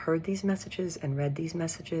have heard these messages and read these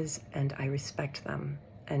messages, and I respect them.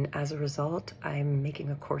 And as a result, I'm making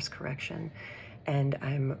a course correction, and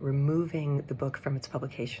I'm removing the book from its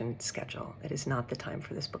publication schedule. It is not the time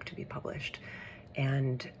for this book to be published.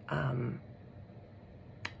 And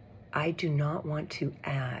I do not want to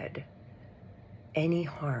add any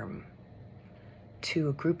harm to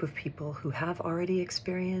a group of people who have already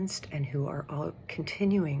experienced and who are all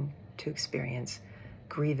continuing to experience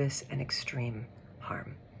grievous and extreme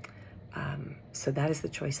harm. So that is the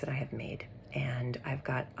choice that I have made. And I've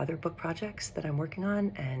got other book projects that I'm working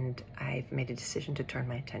on, and I've made a decision to turn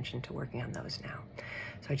my attention to working on those now.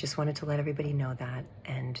 So I just wanted to let everybody know that,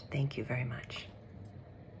 and thank you very much.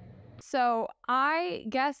 So I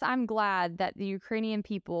guess I'm glad that the Ukrainian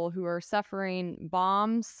people who are suffering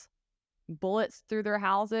bombs, bullets through their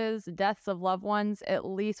houses, deaths of loved ones, at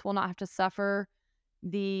least will not have to suffer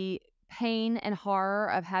the pain and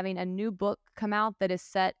horror of having a new book come out that is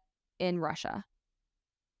set in Russia.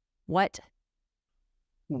 What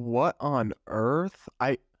on earth?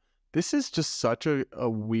 This is just such a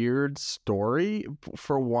weird story.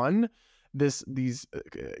 For one,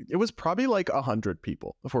 it was probably like 100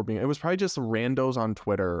 people, it was probably just randos on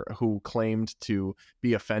Twitter who claimed to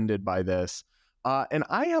be offended by this. And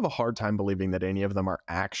I have a hard time believing that any of them are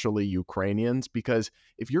actually Ukrainians, because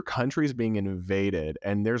if your country is being invaded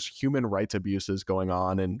and there's human rights abuses going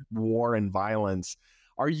on and war and violence,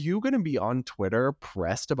 are you going to be on Twitter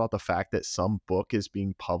pressed about the fact that some book is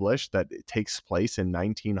being published that takes place in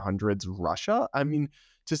 1900s Russia? I mean,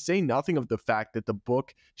 to say nothing of the fact that the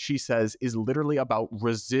book, she says, is literally about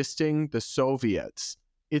resisting the Soviets.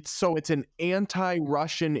 It's an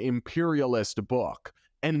anti-Russian imperialist book,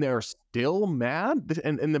 and they're still mad.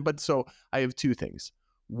 But so I have two things.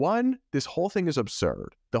 One, this whole thing is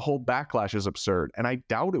absurd. The whole backlash is absurd, and I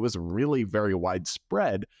doubt it was really very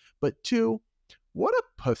widespread. But two, what a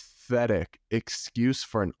pathetic excuse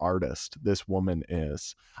for an artist this woman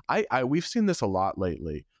is. We've seen this a lot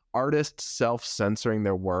lately. Artists self-censoring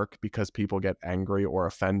their work because people get angry or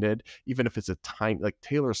offended, even if it's a tiny, like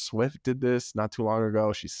Taylor Swift did this not too long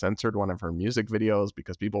ago. She censored one of her music videos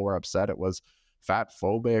because people were upset it was fat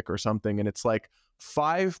phobic or something. And it's like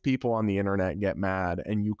 5 people on the internet get mad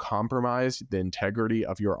and you compromise the integrity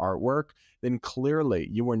of your artwork, then clearly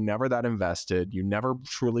you were never that invested. You never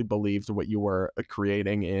truly believed what you were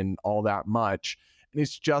creating in all that much. And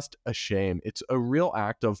it's just a shame. It's a real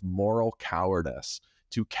act of moral cowardice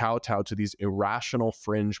to kowtow to these irrational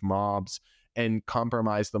fringe mobs and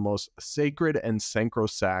compromise the most sacred and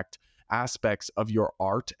sacrosanct aspects of your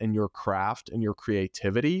art and your craft and your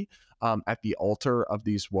creativity at the altar of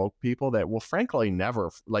these woke people that will frankly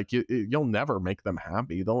never, like, you'll never make them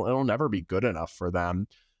happy. It'll never be good enough for them.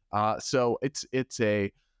 So it's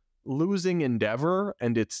a losing endeavor,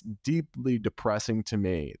 and it's deeply depressing to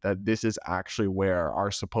me that this is actually where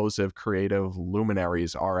our supposed creative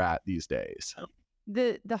luminaries are at these days.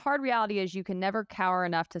 The hard reality is you can never cower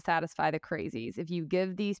enough to satisfy the crazies. If you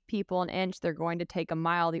give these people an inch, they're going to take a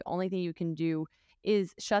mile. The only thing you can do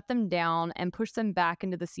is shut them down and push them back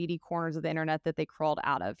into the seedy corners of the internet that they crawled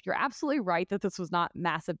out of. You're absolutely right that this was not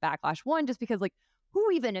massive backlash. One, just because, like,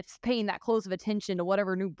 who even is paying that close of attention to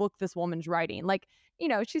whatever new book this woman's writing? Like, you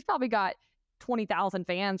know, she's probably got 20,000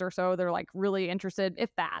 fans or so. They're like really interested,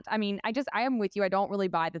 if that. I mean, I am with you. I don't really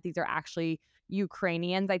buy that these are actually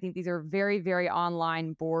Ukrainians. I think these are very, very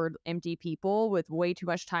online, bored, empty people with way too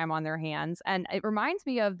much time on their hands. And it reminds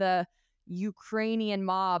me of the Ukrainian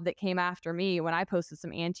mob that came after me when I posted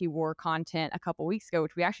some anti-war content a couple weeks ago,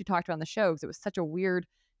 which we actually talked about on the show because it was such a weird,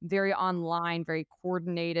 very online, very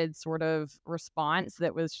coordinated sort of response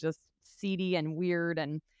that was just seedy and weird.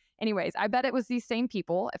 And anyways, I bet it was these same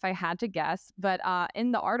people if I had to guess. But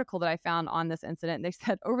in the article that I found on this incident, they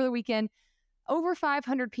said over the weekend, over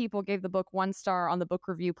 500 people gave the book 1 star on the book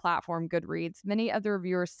review platform Goodreads. Many of the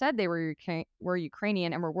reviewers said they were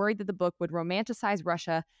Ukrainian and were worried that the book would romanticize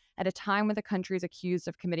Russia at a time when the country is accused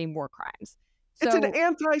of committing war crimes. It's an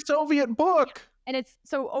anti-Soviet book. And it's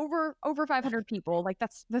so over 500 people. Like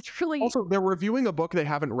that's really... Also, they're reviewing a book they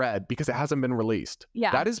haven't read because it hasn't been released.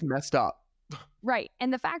 Yeah. That is messed up. Right.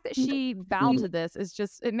 And the fact that she bowed to this is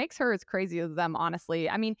just, it makes her as crazy as them, honestly.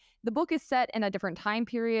 I mean, the book is set in a different time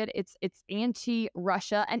period. It's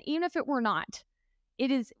anti-Russia. And even if it were not, it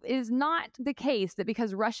is not the case that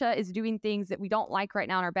because Russia is doing things that we don't like right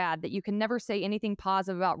now and are bad, that you can never say anything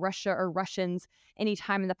positive about Russia or Russians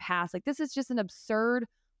anytime in the past. Like, this is just an absurd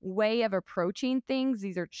way of approaching things.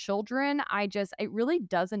 These are children. It really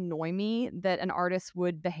does annoy me that an artist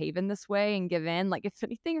would behave in this way and give in. Like, if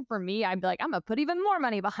anything for me, I'd be like, I'm gonna put even more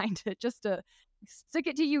money behind it just to stick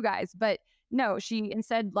it to you guys. But no, she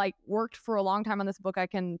instead like worked for a long time on this book, I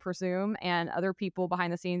can presume, and other people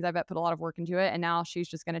behind the scenes, I bet, put a lot of work into it. And now she's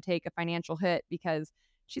just going to take a financial hit because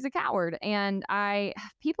she's a coward. And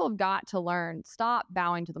people have got to learn, stop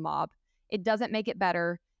bowing to the mob. It doesn't make it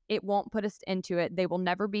better. It won't put us into it. They will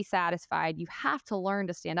never be satisfied. You have to learn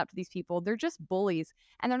to stand up to these people. They're just bullies.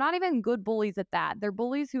 And they're not even good bullies at that. They're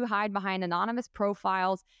bullies who hide behind anonymous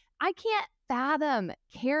profiles. I can't fathom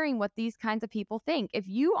caring what these kinds of people think. If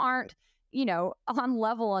you aren't, on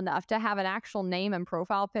level enough to have an actual name and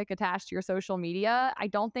profile pic attached to your social media, I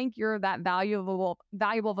don't think you're that valuable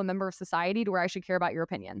of a member of society to where I should care about your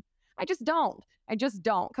opinion. I just don't.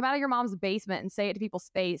 Come out of your mom's basement and say it to people's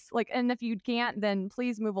face. Like, and if you can't, then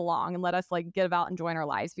please move along and let us like get about enjoying our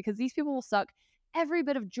lives, because these people will suck every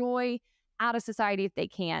bit of joy out of society if they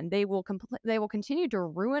can. They will continue to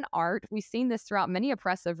ruin art. We've seen this throughout many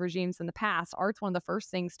oppressive regimes in the past. Art's one of the first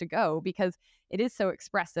things to go because it is so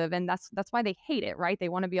expressive, and that's why they hate it, right? They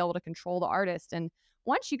want to be able to control the artist. And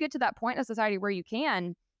once you get to that point in society where you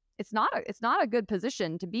can, it's not a good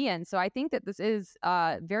position to be in. So I think that this is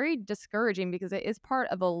very discouraging because it is part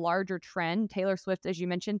of a larger trend. Taylor Swift, as you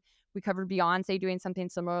mentioned, we covered Beyonce doing something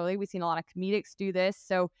similarly. We've seen a lot of comedics do this.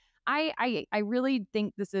 So I really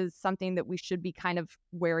think this is something that we should be kind of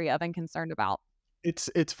wary of and concerned about.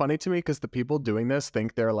 It's funny to me because the people doing this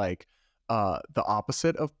think they're like the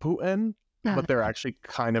opposite of Putin, but they're actually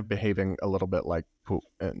kind of behaving a little bit like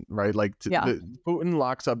Putin, right? Like Putin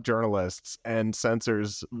locks up journalists and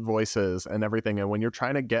censors voices and everything. And when you're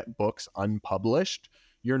trying to get books unpublished,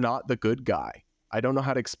 you're not the good guy. I don't know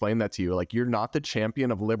how to explain that to you. Like, you're not the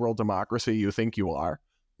champion of liberal democracy you think you are.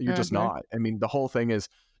 You're just not. I mean, the whole thing is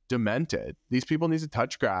demented. These people need to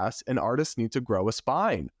touch grass, and artists need to grow a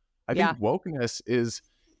spine. I think wokeness is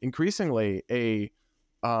increasingly a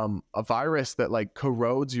virus that like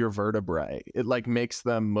corrodes your vertebrae. It like makes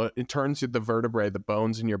them, it turns the vertebrae, the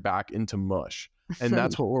bones in your back, into mush. And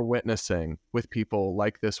that's what we're witnessing with people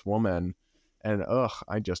like this woman. And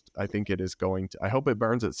I think it is going to, I hope it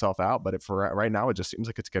burns itself out, but for right now, it just seems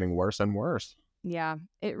like it's getting worse and worse. Yeah,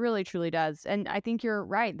 it really, truly does. And I think you're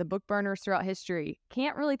right. The book burners throughout history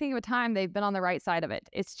can't really think of a time they've been on the right side of it.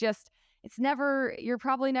 You're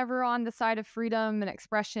probably never on the side of freedom and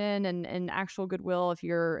expression and actual goodwill if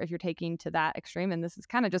you're taking to that extreme. And this is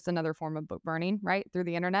kind of just another form of book burning, right, through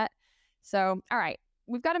the internet. So, all right,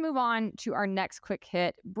 we've got to move on to our next quick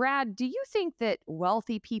hit. Brad, do you think that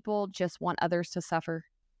wealthy people just want others to suffer?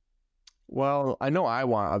 Well, I know I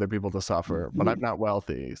want other people to suffer, but I'm not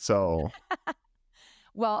wealthy, so...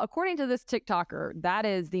 Well, according to this TikToker, that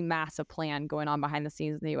is the massive plan going on behind the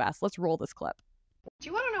scenes in the U.S. Let's roll this clip. Do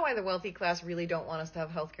you want to know why the wealthy class really don't want us to have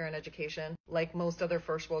healthcare and education like most other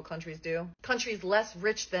first world countries do? Countries less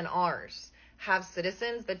rich than ours have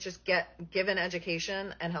citizens that just get given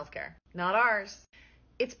education and healthcare. Not ours.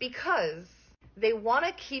 It's because they want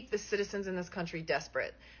to keep the citizens in this country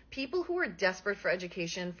desperate. People who are desperate for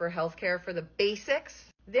education, for healthcare, for the basics,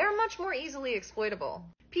 they're much more easily exploitable.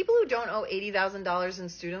 People who don't owe $80,000 in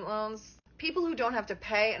student loans, people who don't have to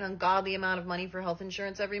pay an ungodly amount of money for health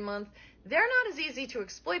insurance every month, they're not as easy to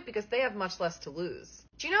exploit because they have much less to lose.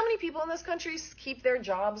 Do you know how many people in this country keep their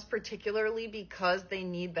jobs particularly because they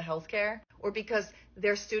need the health care, or because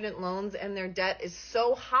their student loans and their debt is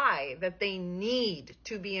so high that they need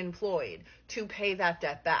to be employed to pay that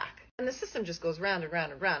debt back? And the system just goes round and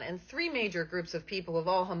round and round. And three major groups of people have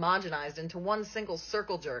all homogenized into one single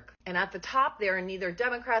circle jerk. And at the top, there are neither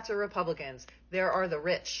Democrats or Republicans. There are the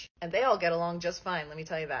rich. And they all get along just fine, let me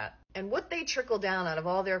tell you that. And what they trickle down out of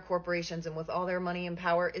all their corporations and with all their money and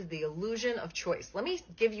power is the illusion of choice. Let me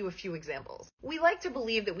give you a few examples. We like to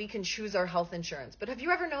believe that we can choose our health insurance, but have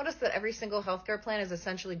you ever noticed that every single healthcare plan is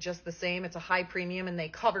essentially just the same? It's a high premium and they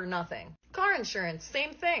cover nothing. Car insurance,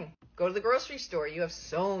 same thing. Go to the grocery store, you have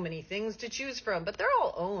so many things to choose from, but they're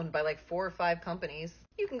all owned by like 4 or 5 companies.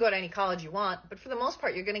 You can go to any college you want, but for the most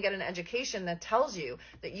part, you're going to get an education that tells you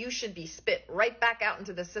that you should be spit right back out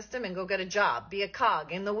into the system and go get a job, be a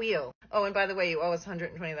cog in the wheel. Oh, and by the way, you owe us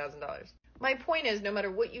 $120,000. My point is, no matter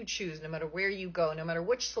what you choose, no matter where you go, no matter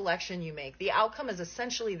which selection you make, the outcome is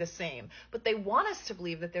essentially the same. But they want us to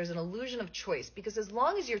believe that there's an illusion of choice, because as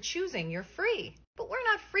long as you're choosing, you're free. But we're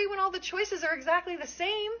not free when all the choices are exactly the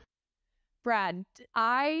same. Brad,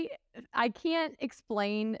 I can't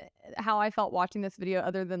explain how I felt watching this video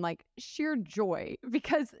other than like sheer joy,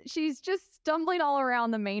 because she's just stumbling all around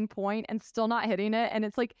the main point and still not hitting it. And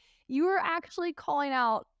it's like, you are actually calling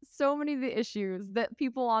out so many of the issues that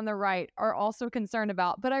people on the right are also concerned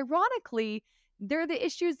about. But ironically, they're the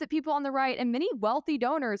issues that people on the right and many wealthy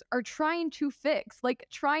donors are trying to fix, like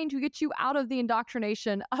trying to get you out of the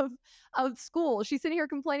indoctrination of school. She's sitting here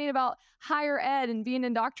complaining about higher ed and being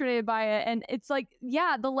indoctrinated by it. And it's like,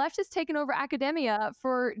 yeah, the left has taken over academia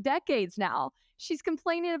for decades now. She's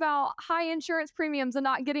complaining about high insurance premiums and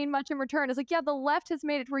not getting much in return. It's like, yeah, the left has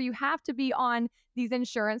made it where you have to be on these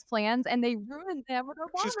insurance plans, and they ruined them with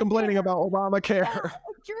Obamacare. She's complaining about Obamacare. Yeah,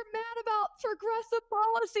 you're mad about progressive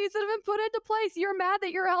policies that have been put into place. You're mad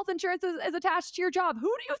that your health insurance is attached to your job. Who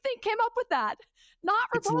do you think came up with that? Not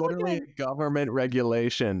Republicans. It's literally government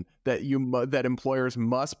regulation that that employers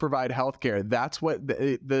must provide healthcare. That's what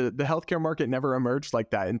the healthcare market never emerged like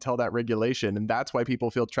that until that regulation, and that's why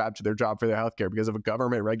people feel trapped to their job for their healthcare, because of a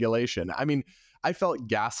government regulation. I mean, I felt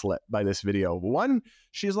gaslit by this video. One,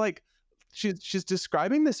 she's like, she's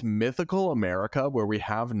describing this mythical America where we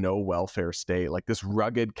have no welfare state, like this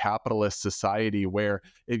rugged capitalist society where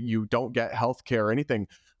if you don't get healthcare or anything.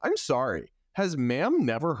 I'm sorry. Has ma'am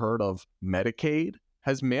never heard of Medicaid?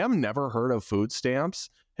 Has ma'am never heard of food stamps?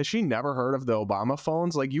 Has she never heard of the Obama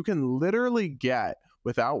phones? Like, you can literally get,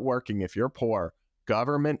 without working, if you're poor,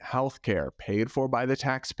 government health care paid for by the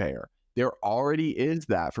taxpayer. There already is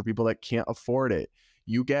that for people that can't afford it.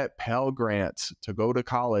 You get Pell Grants to go to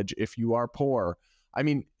college if you are poor. I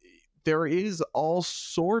mean, there is all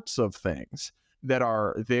sorts of things that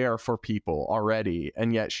are there for people already,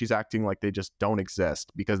 and yet she's acting like they just don't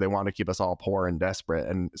exist because they want to keep us all poor and desperate,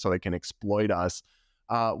 and so they can exploit us,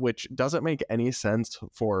 which doesn't make any sense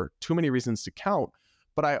for too many reasons to count.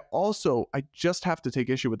 But I just have to take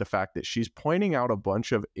issue with the fact that she's pointing out a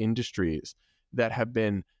bunch of industries that have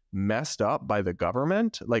been messed up by the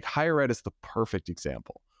government. Like higher ed is the perfect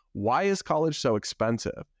example. Why is college so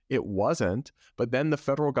expensive? It wasn't, but then the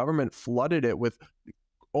federal government flooded it with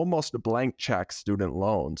almost blank check student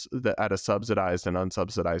loans that at a subsidized and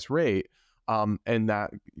unsubsidized rate, and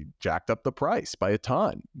that jacked up the price by a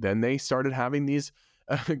ton. Then they started having these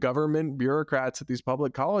government bureaucrats at these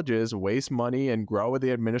public colleges waste money and grow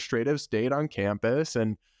the administrative state on campus,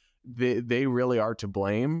 and they really are to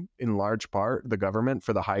blame in large part, the government,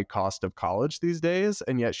 for the high cost of college these days.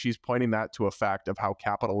 And yet she's pointing that to a fact of how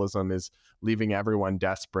capitalism is leaving everyone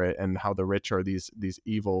desperate and how the rich are these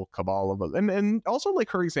evil cabal of, and also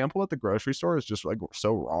like her example at the grocery store is just like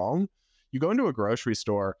so wrong. You go into a grocery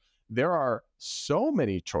store, there are so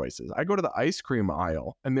many choices. I go to the ice cream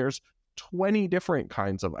aisle and there's 20 different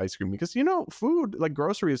kinds of ice cream, because food, like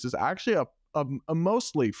groceries, is actually a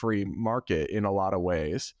mostly free market in a lot of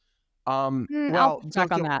ways. I'll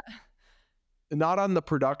talk on that. Not on the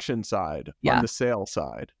production side, on the sale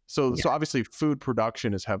side. So obviously food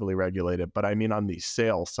production is heavily regulated, but I mean on the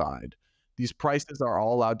sale side, these prices are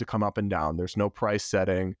all allowed to come up and down. There's no price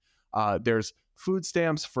setting. There's food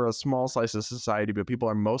stamps for a small slice of society, but people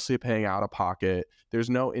are mostly paying out of pocket. There's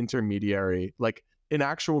no intermediary. Like an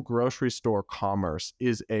actual grocery store commerce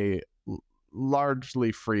is a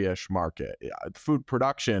largely free-ish market. Food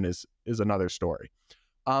production is another story.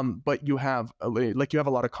 But you have a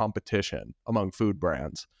lot of competition among food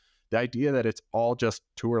brands. The idea that it's all just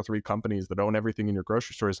 2 or 3 companies that own everything in your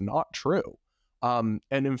grocery store is not true. And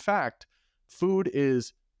in fact, food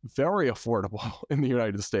is very affordable in the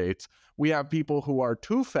United States. We have people who are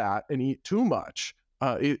too fat and eat too much.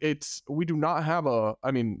 We do not have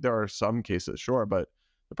there are some cases, sure, but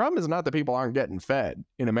the problem is not that people aren't getting fed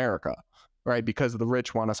in America, right? Because the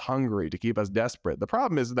rich want us hungry to keep us desperate. The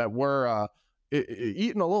problem is that we're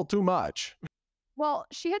eating a little too much. Well,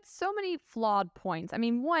 she had so many flawed points. I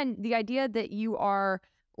mean, one, the idea that you are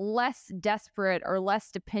less desperate or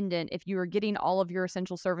less dependent if you are getting all of your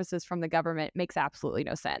essential services from the government makes absolutely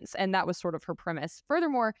no sense. And that was sort of her premise.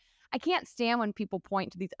 Furthermore, I can't stand when people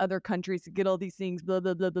point to these other countries to get all these things, blah,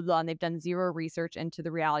 blah, blah, blah, blah, and they've done zero research into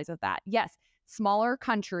the realities of that. Yes, smaller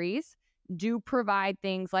countries do provide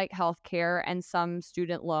things like healthcare and some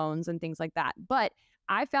student loans and things like that. But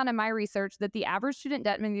I found in my research that the average student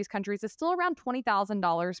debt in many of these countries is still around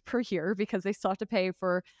 $20,000 per year because they still have to pay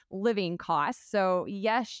for living costs. So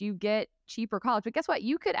yes, you get cheaper college, but guess what?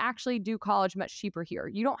 You could actually do college much cheaper here.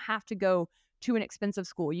 You don't have to go to an expensive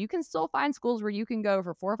school. You can still find schools where you can go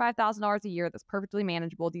for $4,000 or $5,000 a year that's perfectly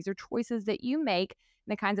manageable. These are choices that you make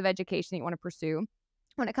and the kinds of education that you want to pursue.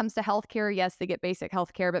 When it comes to healthcare, yes, they get basic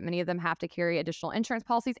healthcare, but many of them have to carry additional insurance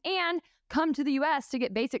policies and come to the U.S. to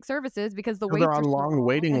get basic services because the waits They're on are so long long,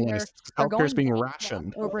 waiting and lists. they're Healthcare's going being bankrupt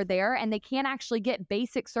rationed. over there, and they can't actually get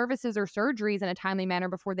basic services or surgeries in a timely manner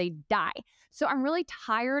before they die. So I'm really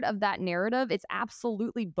tired of that narrative. It's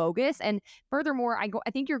absolutely bogus. And furthermore, I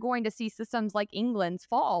think you're going to see systems like England's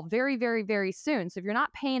fall very, very, very soon. So if you're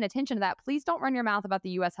not paying attention to that, please don't run your mouth about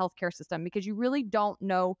the U.S. healthcare system because you really don't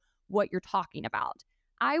know what you're talking about.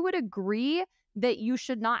 I would agree that you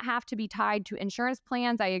should not have to be tied to insurance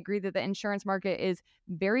plans. I agree that the insurance market is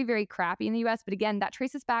very, very crappy in the US. But again, that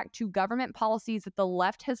traces back to government policies that the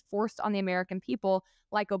left has forced on the American people,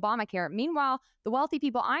 like Obamacare. Meanwhile, the wealthy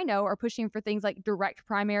people I know are pushing for things like direct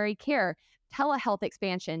primary care, telehealth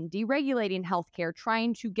expansion, deregulating healthcare,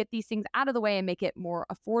 trying to get these things out of the way and make it more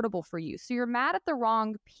affordable for you. So you're mad at the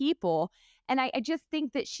wrong people. And I just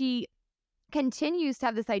think that she continues to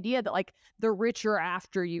have this idea that like the rich are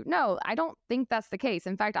after you. No, I don't think that's the case.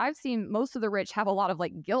 In fact, I've seen most of the rich have a lot of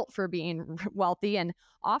like guilt for being wealthy and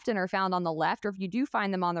often are found on the left, or if you do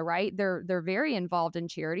find them on the right, they're very involved in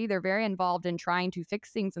charity. They're very involved in trying to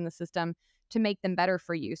fix things in the system to make them better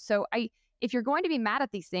for you. So if you're going to be mad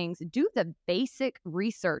at these things, do the basic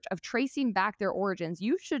research of tracing back their origins.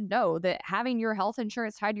 You should know that having your health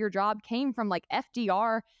insurance tied to your job came from like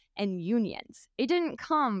FDR and unions. It didn't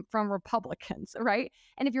come from Republicans, right?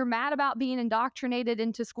 And if you're mad about being indoctrinated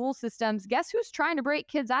into school systems, guess who's trying to break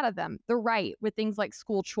kids out of them? The right, with things like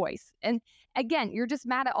school choice. And again, you're just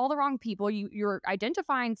mad at all the wrong people. You're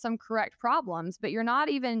identifying some correct problems, but you're not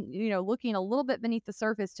even, looking a little bit beneath the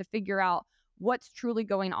surface to figure out what's truly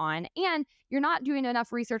going on. And you're not doing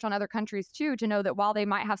enough research on other countries too to know that while they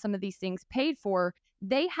might have some of these things paid for,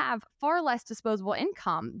 they have far less disposable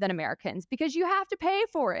income than Americans because you have to pay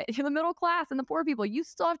for it. The middle class and the poor people, you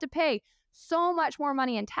still have to pay so much more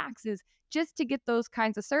money in taxes just to get those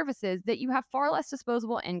kinds of services that you have far less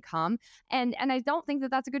disposable income. And I don't think that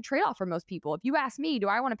that's a good trade-off for most people. If you ask me, do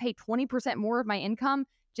I want to pay 20% more of my income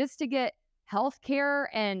just to get healthcare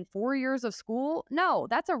and 4 years of school? No,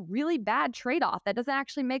 that's a really bad trade-off. That doesn't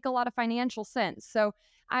actually make a lot of financial sense. So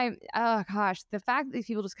the fact that these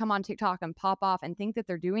people just come on TikTok and pop off and think that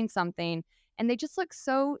they're doing something and they just look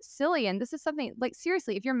so silly. And this is something like,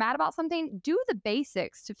 seriously, if you're mad about something, do the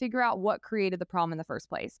basics to figure out what created the problem in the first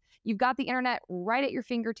place. You've got the internet right at your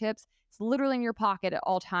fingertips. It's literally in your pocket at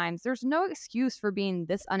all times. There's no excuse for being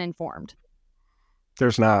this uninformed.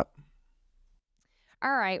 There's not.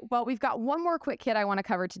 All right. Well, we've got one more quick hit I want to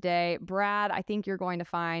cover today. Brad, I think you're going to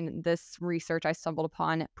find this research I stumbled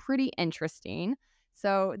upon pretty interesting.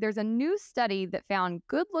 So there's a new study that found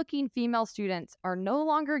good-looking female students are no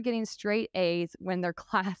longer getting straight A's when their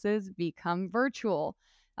classes become virtual.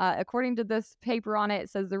 According to this paper on it, it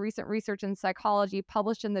says the recent research in psychology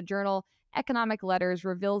published in the journal Economic Letters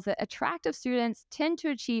reveals that attractive students tend to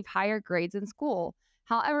achieve higher grades in school.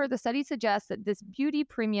 However, the study suggests that this beauty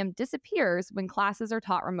premium disappears when classes are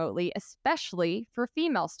taught remotely, especially for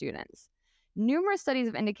female students. Numerous studies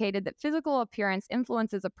have indicated that physical appearance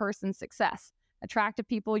influences a person's success. Attractive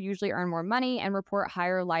people usually earn more money and report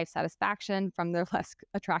higher life satisfaction from their less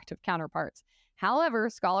attractive counterparts. However,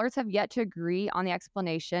 scholars have yet to agree on the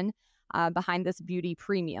explanation behind this beauty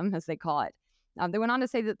premium, as they call it. They went on to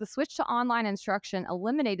say that the switch to online instruction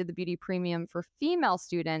eliminated the beauty premium for female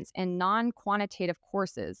students in non-quantitative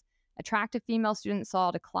courses. Attractive female students saw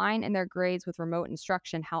a decline in their grades with remote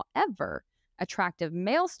instruction. However, attractive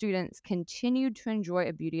male students continued to enjoy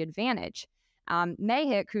a beauty advantage.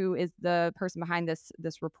 Mayhick, who is the person behind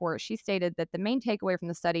this report, she stated that the main takeaway from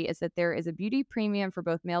the study is that there is a beauty premium for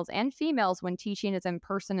both males and females when teaching is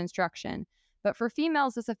in-person instruction. But for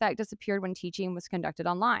females, this effect disappeared when teaching was conducted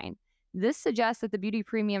online. This suggests that the beauty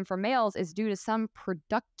premium for males is due to some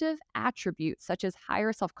productive attributes, such as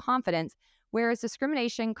higher self-confidence, whereas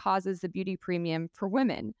discrimination causes the beauty premium for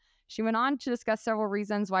women. She went on to discuss several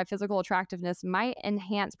reasons why physical attractiveness might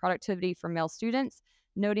enhance productivity for male students,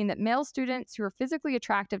 noting that male students who are physically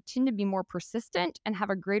attractive tend to be more persistent and have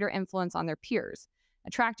a greater influence on their peers.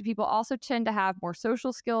 Attractive people also tend to have more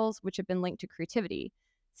social skills, which have been linked to creativity.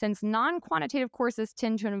 Since non-quantitative courses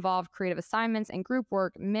tend to involve creative assignments and group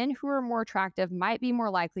work, men who are more attractive might be more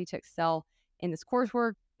likely to excel in this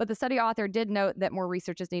coursework. But the study author did note that more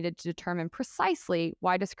research is needed to determine precisely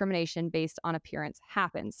why discrimination based on appearance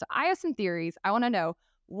happens. So I have some theories. I want to know,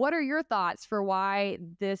 what are your thoughts for why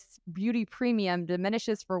this beauty premium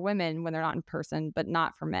diminishes for women when they're not in person, but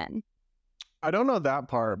not for men? I don't know that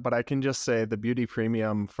part, but I can just say the beauty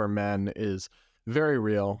premium for men is very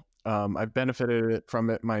real. I've benefited from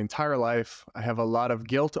it my entire life. I have a lot of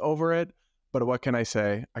guilt over it, but what can I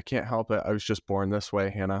say? I can't help it. I was just born this way,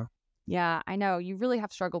 Hannah. Yeah, I know. You really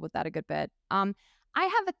have struggled with that a good bit. I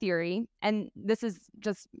have a theory, and this is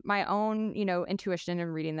just my own, intuition in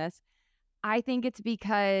reading this. I think it's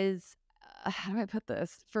because, how do I put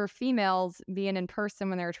this? For females being in person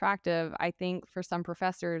when they're attractive, I think for some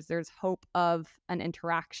professors, there's hope of an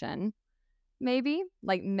interaction. Maybe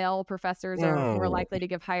like male professors are more likely to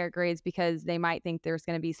give higher grades because they might think there's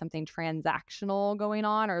going to be something transactional going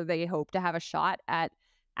on, or they hope to have a shot at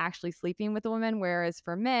actually sleeping with a woman. Whereas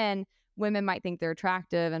for men, women might think they're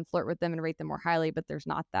attractive and flirt with them and rate them more highly, but there's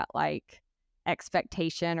not that like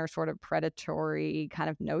expectation or sort of predatory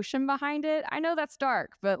kind of notion behind it. I know that's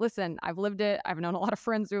dark, but listen, I've lived it. I've known a lot of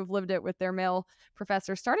friends who have lived it with their male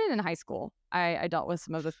professors. Started in high school, I dealt with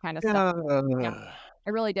some of this kind of stuff. Yeah, I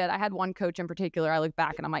really did. I had one coach in particular. I look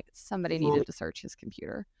back and I'm like, somebody needed to search his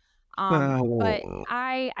computer. But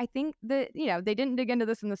I think that they didn't dig into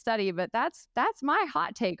this in the study, but that's my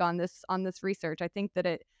hot take on this research. I think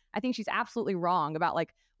she's absolutely wrong about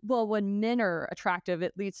like, well, when men are attractive,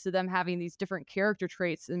 it leads to them having these different character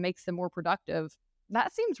traits and makes them more productive.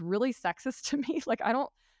 That seems really sexist to me. Like, I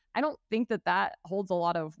don't think that holds a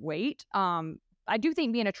lot of weight. I do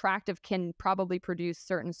think being attractive can probably produce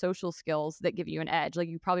certain social skills that give you an edge. Like,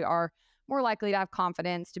 you probably are more likely to have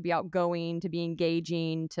confidence, to be outgoing, to be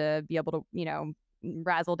engaging, to be able to,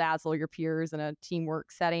 razzle dazzle your peers in a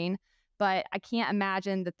teamwork setting. But I can't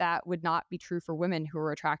imagine that would not be true for women who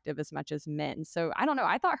are attractive as much as men. So I don't know.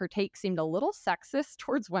 I thought her take seemed a little sexist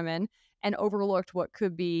towards women and overlooked what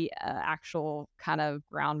could be an actual kind of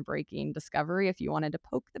groundbreaking discovery if you wanted to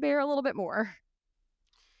poke the bear a little bit more.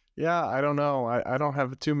 Yeah, I don't know. I don't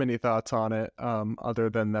have too many thoughts on it,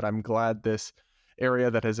 other than that I'm glad this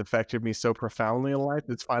area that has affected me so profoundly in life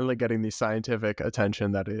is finally getting the scientific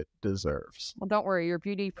attention that it deserves. Well, don't worry. Your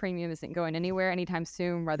beauty premium isn't going anywhere anytime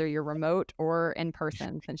soon, whether you're remote or in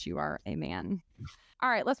person, since you are a man.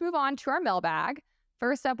 All right, let's move on to our mailbag.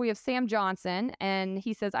 First up, we have Sam Johnson, and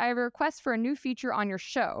he says, I have a request for a new feature on your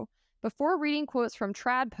show. Before reading quotes from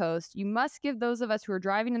Trad Post, you must give those of us who are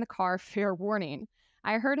driving in the car fair warning.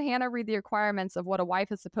 I heard Hannah read the requirements of what a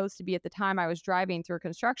wife is supposed to be at the time I was driving through a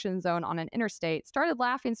construction zone on an interstate, started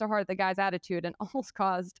laughing so hard at the guy's attitude, and almost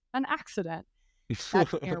caused an accident. That's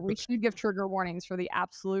fair. We should give trigger warnings for the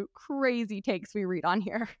absolute crazy takes we read on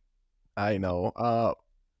here. I know,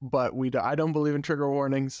 but I don't believe in trigger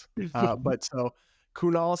warnings. But so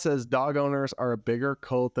Kunal says dog owners are a bigger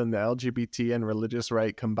cult than the LGBT and religious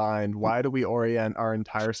right combined. Why do we orient our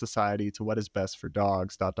entire society to what is best for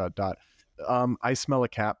dogs? ... I smell a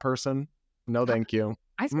cat person. No, thank you.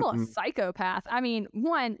 I smell a psychopath. I mean,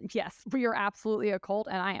 one, yes, we are absolutely a cult,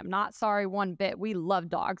 and I am not sorry one bit. We love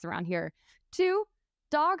dogs around here. Two,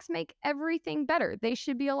 dogs make everything better. They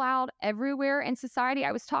should be allowed everywhere in society.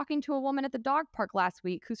 I was talking to a woman at the dog park last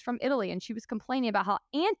week who's from Italy, and she was complaining about how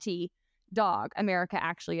anti-dog America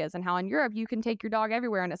actually is, and how in Europe you can take your dog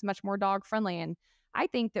everywhere and it's much more dog friendly. And I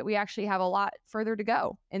think that we actually have a lot further to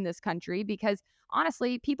go in this country because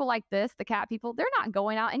honestly, people like this, the cat people, they're not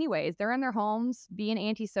going out anyways. They're in their homes being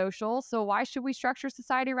antisocial. So why should we structure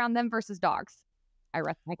society around them versus dogs? I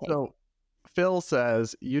rest my case. So Phil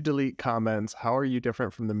says, you delete comments. How are you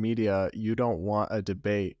different from the media? You don't want a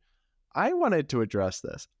debate. I wanted to address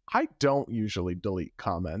this. I don't usually delete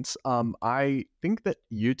comments. I think that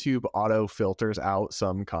YouTube auto filters out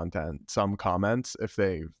some content, some comments if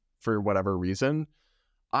they, for whatever reason.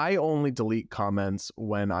 I only delete comments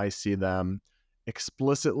when I see them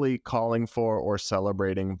explicitly calling for or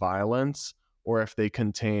celebrating violence, or if they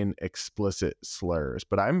contain explicit slurs.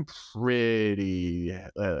 But I'm pretty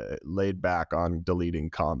laid back on deleting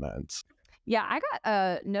comments. Yeah, I got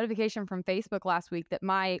a notification from Facebook last week that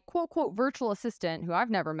my quote virtual assistant, who I've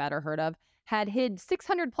never met or heard of, had hid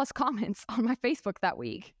 600 plus comments on my Facebook that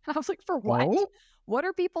week. I was like, for what? Oh? What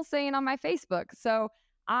are people saying on my Facebook? So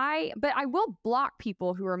I will block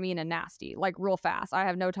people who are mean and nasty, like real fast. I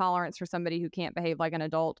have no tolerance for somebody who can't behave like an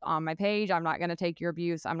adult on my page. I'm not going to take your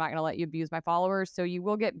abuse. I'm not going to let you abuse my followers. So you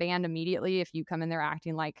will get banned immediately if you come in there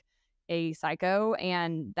acting like a psycho,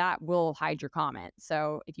 and that will hide your comment.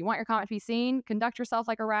 So if you want your comment to be seen, conduct yourself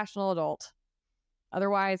like a rational adult.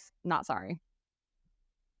 Otherwise, not sorry.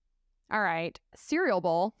 All right. Cereal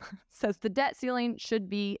Bowl says the debt ceiling should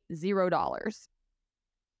be $0.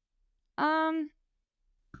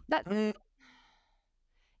 That, I'm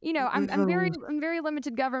very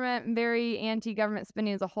limited government, I'm very anti-government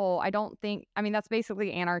spending as a whole. I don't think, that's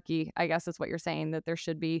basically anarchy, I guess is what you're saying, that there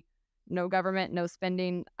should be no government, no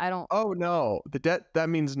spending. Oh no, the debt, that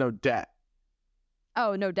means no debt.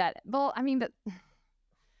 Oh, no debt. Well, but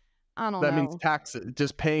I don't That know. means taxes,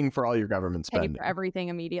 just paying for all your government Pay spending. for everything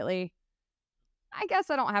immediately. I guess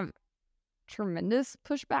I don't have tremendous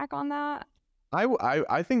pushback on that.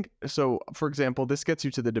 I think so. For example, this gets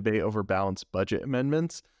you to the debate over balanced budget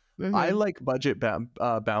amendments. I like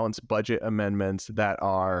balanced budget amendments that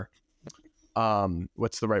are,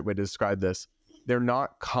 what's the right way to describe this? They're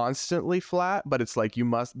not constantly flat, but it's like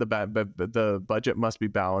the budget must be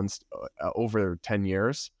balanced over 10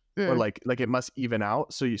 years, or like it must even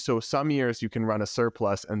out. So some years you can run a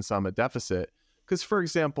surplus and some a deficit. Because, for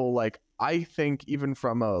example, like I think even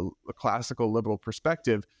from a classical liberal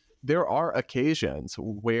perspective, there are occasions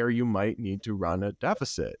where you might need to run a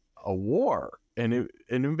deficit, a war, an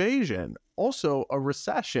invasion, also a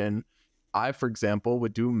recession. I, for example,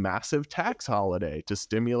 would do massive tax holiday to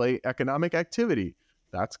stimulate economic activity.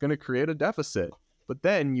 That's going to create a deficit. But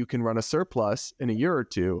then you can run a surplus in a year or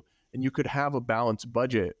two, and you could have a balanced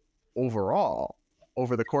budget overall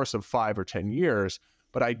over the course of 5 or 10 years.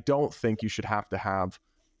 But I don't think you should have to have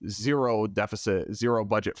zero deficit, zero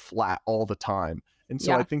budget flat all the time. And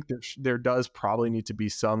so I think there does probably need to be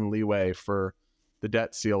some leeway for the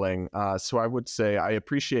debt ceiling. So I would say I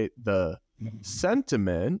appreciate the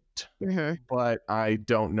sentiment, but I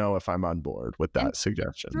don't know if I'm on board with that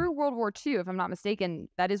suggestion. Through World War II, if I'm not mistaken,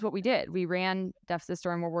 that is what we did. We ran deficits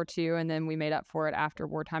during World War II, and then we made up for it after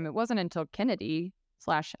wartime. It wasn't until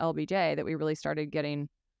Kennedy/LBJ that we really started getting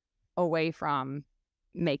away from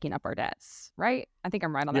making up our debts, right? I think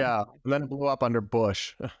I'm right on that. Yeah, and then it blew up under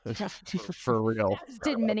Bush. For real.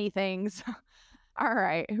 Did many things. All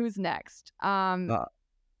right, who's next?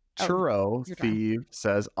 Churro Thief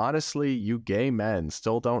says, honestly, you gay men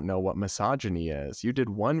still don't know what misogyny is. You did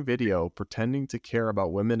one video pretending to care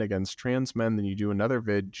about women against trans men, then you do another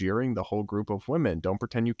vid jeering the whole group of women. Don't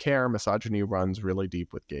pretend you care. Misogyny runs really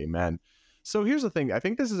deep with gay men. So here's the thing. I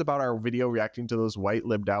think this is about our video reacting to those white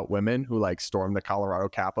libbed out women who like stormed the Colorado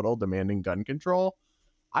Capitol demanding gun control.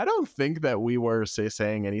 I don't think that we were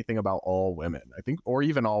saying anything about all women. I think, or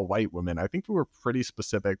even all white women. I think we were pretty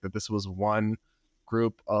specific that this was one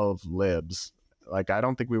group of libs. Like, I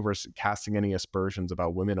don't think we were casting any aspersions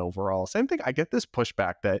about women overall. Same thing. I get this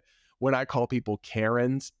pushback that when I call people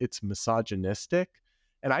Karens, it's misogynistic.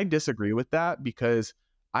 And I disagree with that because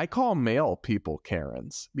I call male people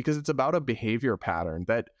Karens because it's about a behavior pattern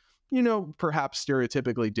that, you know, perhaps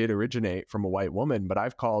stereotypically did originate from a white woman, but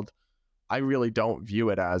I really don't view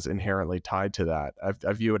it as inherently tied to that.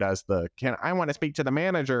 I view it as I want to speak to the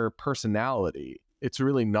manager personality. It's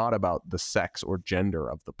really not about the sex or gender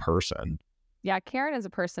of the person. Yeah, Karen is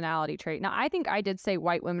a personality trait. Now, I think I did say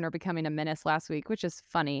white women are becoming a menace last week, which is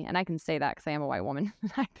funny. And I can say that because I am a white woman.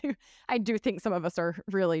 I do think some of us are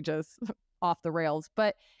really just off the rails.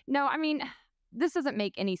 But no, I mean, this doesn't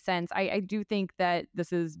make any sense. I do think that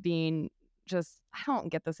this is being just, I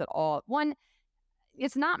don't get this at all. One,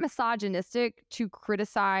 it's not misogynistic to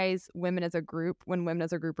criticize women as a group when women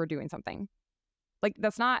as a group are doing something. Like,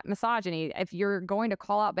 that's not misogyny. If you're going to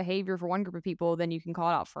call out behavior for one group of people, then you can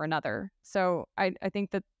call it out for another. So I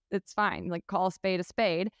think that it's fine. Like, call a spade a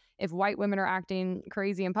spade. If white women are acting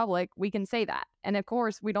crazy in public, we can say that. And of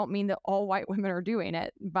course, we don't mean that all white women are doing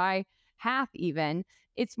it by half even.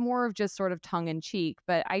 It's more of just sort of tongue in cheek.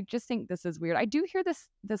 But I just think this is weird. I do hear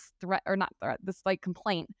this threat, or not threat, this like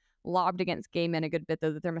complaint lobbed against gay men a good bit,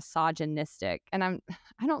 though, that they're misogynistic. And I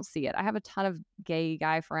don't see it. I have a ton of gay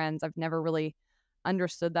guy friends. I've never really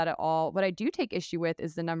understood that at all. What I do take issue with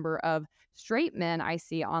is the number of straight men I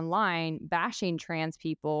see online bashing trans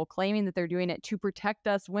people, claiming that they're doing it to protect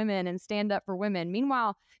us women and stand up for women.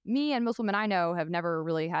 Meanwhile, me and most women I know have never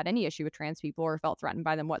really had any issue with trans people or felt threatened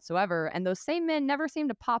by them whatsoever. And those same men never seem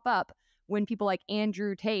to pop up when people like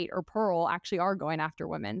Andrew Tate or Pearl actually are going after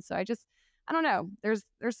women. So I don't know. There's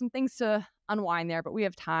some things to unwind there, but we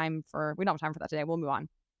don't have time for that today. We'll move on.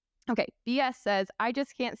 Okay. BS says, I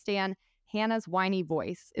just can't stand Hannah's whiny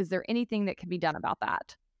voice. Is there anything that can be done about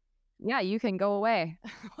that? Yeah, you can go away.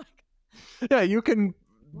 Yeah, you can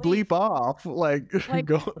bleep off. Like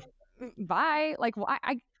go. Bye. Like, well,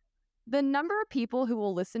 the number of people who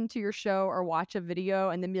will listen to your show or watch a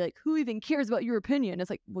video and then be like, who even cares about your opinion? It's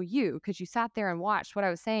like, well, you, because you sat there and watched what I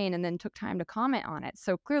was saying and then took time to comment on it.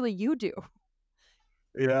 So clearly you do.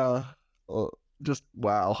 Yeah. Just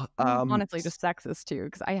wow. Honestly, just sexist too,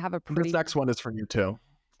 because I have This next one is for you too.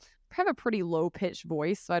 I have a pretty low-pitched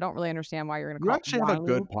voice, so I don't really understand why you're going to call it You actually have a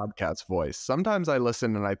good podcast voice. Sometimes I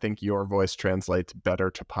listen and I think your voice translates better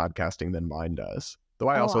to podcasting than mine does. Though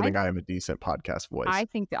I also think I have a decent podcast voice. I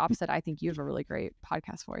think the opposite. I think you have a really great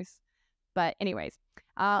podcast voice. But anyways,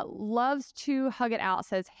 loves to hug it out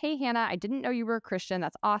says, hey, Hannah, I didn't know you were a Christian.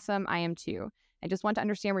 That's awesome. I am too. I just want to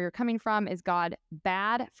understand where you're coming from. Is God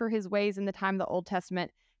bad for his ways in the time of the Old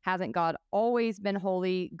Testament? Hasn't God always been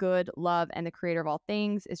holy, good, love, and the creator of all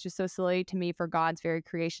things? It's just so silly to me for God's very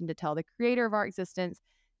creation to tell the creator of our existence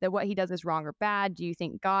that what he does is wrong or bad. Do you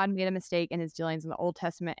think God made a mistake in his dealings in the Old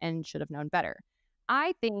Testament and should have known better?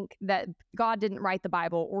 I think that God didn't write the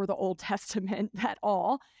Bible or the Old Testament at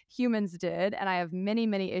all. Humans did. And I have many,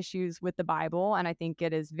 many issues with the Bible. And I think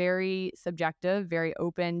it is very subjective, very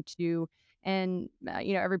open to, and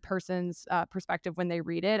every person's perspective when they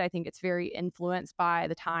read it. I think it's very influenced by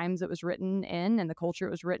the times it was written in and the culture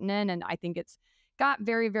it was written in. And I think it's got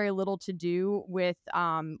very, very little to do with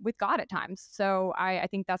God at times. So I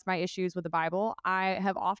think that's my issues with the Bible. I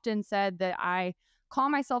have often said that I call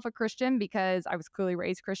myself a Christian because I was clearly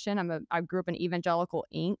raised Christian. I grew up in evangelical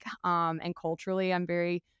Inc. And culturally, I'm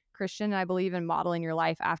very Christian. And I believe in modeling your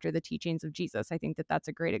life after the teachings of Jesus. I think that that's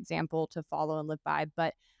a great example to follow and live by.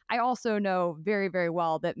 But I also know very, very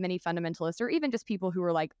well that many fundamentalists, or even just people who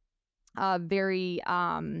are like very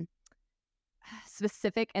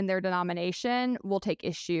specific in their denomination, will take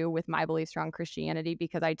issue with my beliefs around Christianity,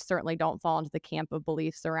 because I certainly don't fall into the camp of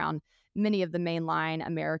beliefs around many of the mainline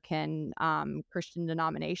American Christian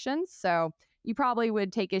denominations. So you probably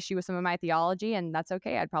would take issue with some of my theology, and that's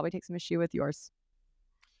okay. I'd probably take some issue with yours.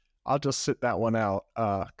 I'll just sit that one out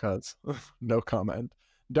because no comment.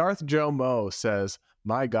 Darth Joe Mo says,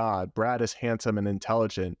 "My God, Brad is handsome and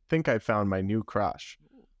intelligent. Think I found my new crush."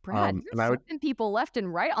 Brad, you're flipping people left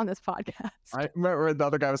and right on this podcast. I remember the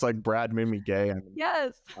other guy was like, "Brad made me gay." And,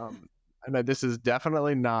 yes. And this is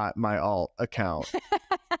definitely not my alt account.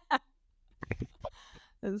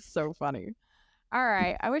 This is so funny. All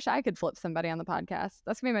right. I wish I could flip somebody on the podcast.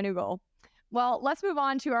 That's going to be my new goal. Well, let's move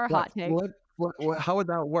on to our hot take. How would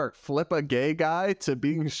that work? Flip a gay guy to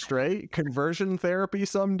being straight? Conversion therapy,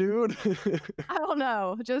 some dude? I don't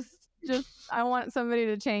know. Just I want somebody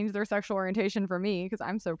to change their sexual orientation for me because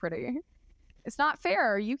I'm so pretty. It's not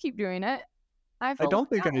fair. You keep doing it. I don't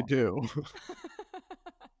think I do.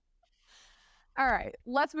 All right.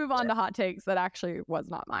 Let's move on to hot takes that actually was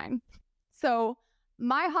not mine. So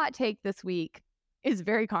my hot take this week is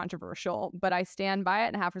very controversial, but I stand by it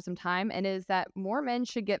and have for some time, and is that more men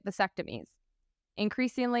should get vasectomies.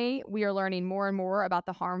 Increasingly, we are learning more and more about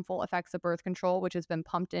the harmful effects of birth control, which has been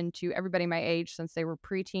pumped into everybody my age since they were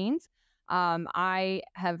preteens. I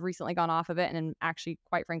have recently gone off of it and am actually,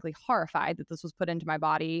 quite frankly, horrified that this was put into my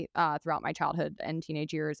body throughout my childhood and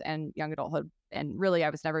teenage years and young adulthood. And really, I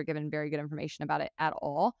was never given very good information about it at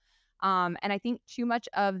all. And I think too much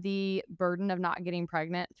of the burden of not getting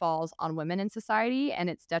pregnant falls on women in society, and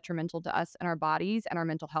it's detrimental to us and our bodies and our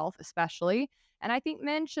mental health, especially. And I think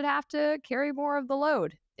men should have to carry more of the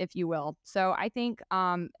load, if you will. So I think,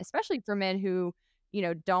 especially for men who,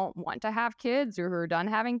 don't want to have kids or who are done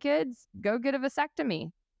having kids, go get a vasectomy.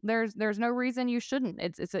 There's no reason you shouldn't.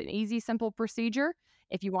 It's an easy, simple procedure.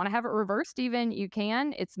 If you want to have it reversed, even, you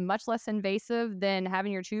can. It's much less invasive than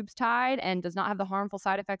having your tubes tied and does not have the harmful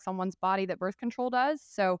side effects on one's body that birth control does.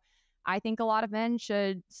 So I think a lot of men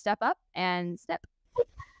should step up and snip.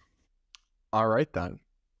 All right, then.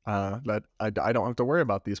 That I don't have to worry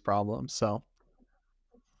about these problems. So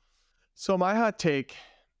my hot take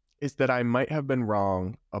is that I might have been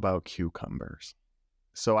wrong about cucumbers.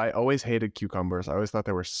 So I always hated cucumbers. I always thought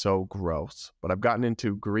they were so gross. But I've gotten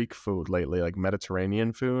into Greek food lately, like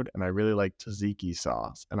Mediterranean food, and I really like tzatziki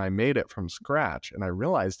sauce. And I made it from scratch, and I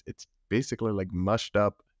realized it's basically like mushed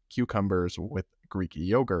up cucumbers with Greek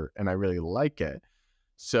yogurt, and I really like it.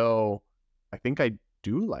 So I think I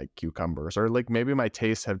do like cucumbers, or like maybe my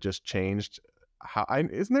tastes have just changed.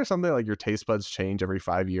 Isn't there something like your taste buds change every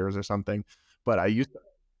 5 years or something?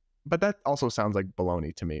 But that also sounds like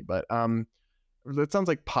baloney to me. But that sounds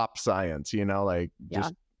like pop science,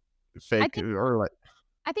 just fake.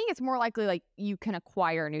 I think it's more likely like you can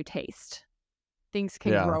acquire a new taste. Things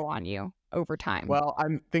can grow on you over time. Well, I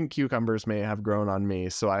think cucumbers may have grown on me,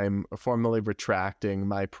 so I'm formally retracting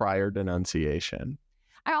my prior denunciation.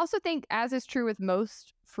 I also think, as is true with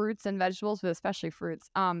most fruits and vegetables, but especially fruits,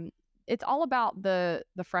 it's all about the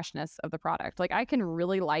freshness of the product. Like, I can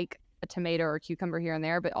really like a tomato or a cucumber here and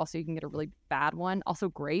there, but also you can get a really bad one. Also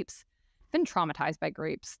grapes. I've been traumatized by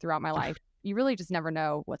grapes throughout my life. You really just never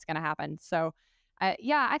know what's going to happen. So I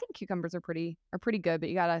think cucumbers are pretty good, but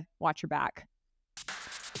you got to watch your back.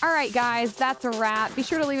 All right, guys, that's a wrap. Be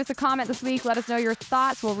sure to leave us a comment this week. Let us know your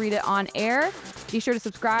thoughts. We'll read it on air. Be sure to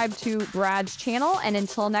subscribe to Brad's channel. And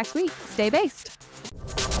until next week, stay based.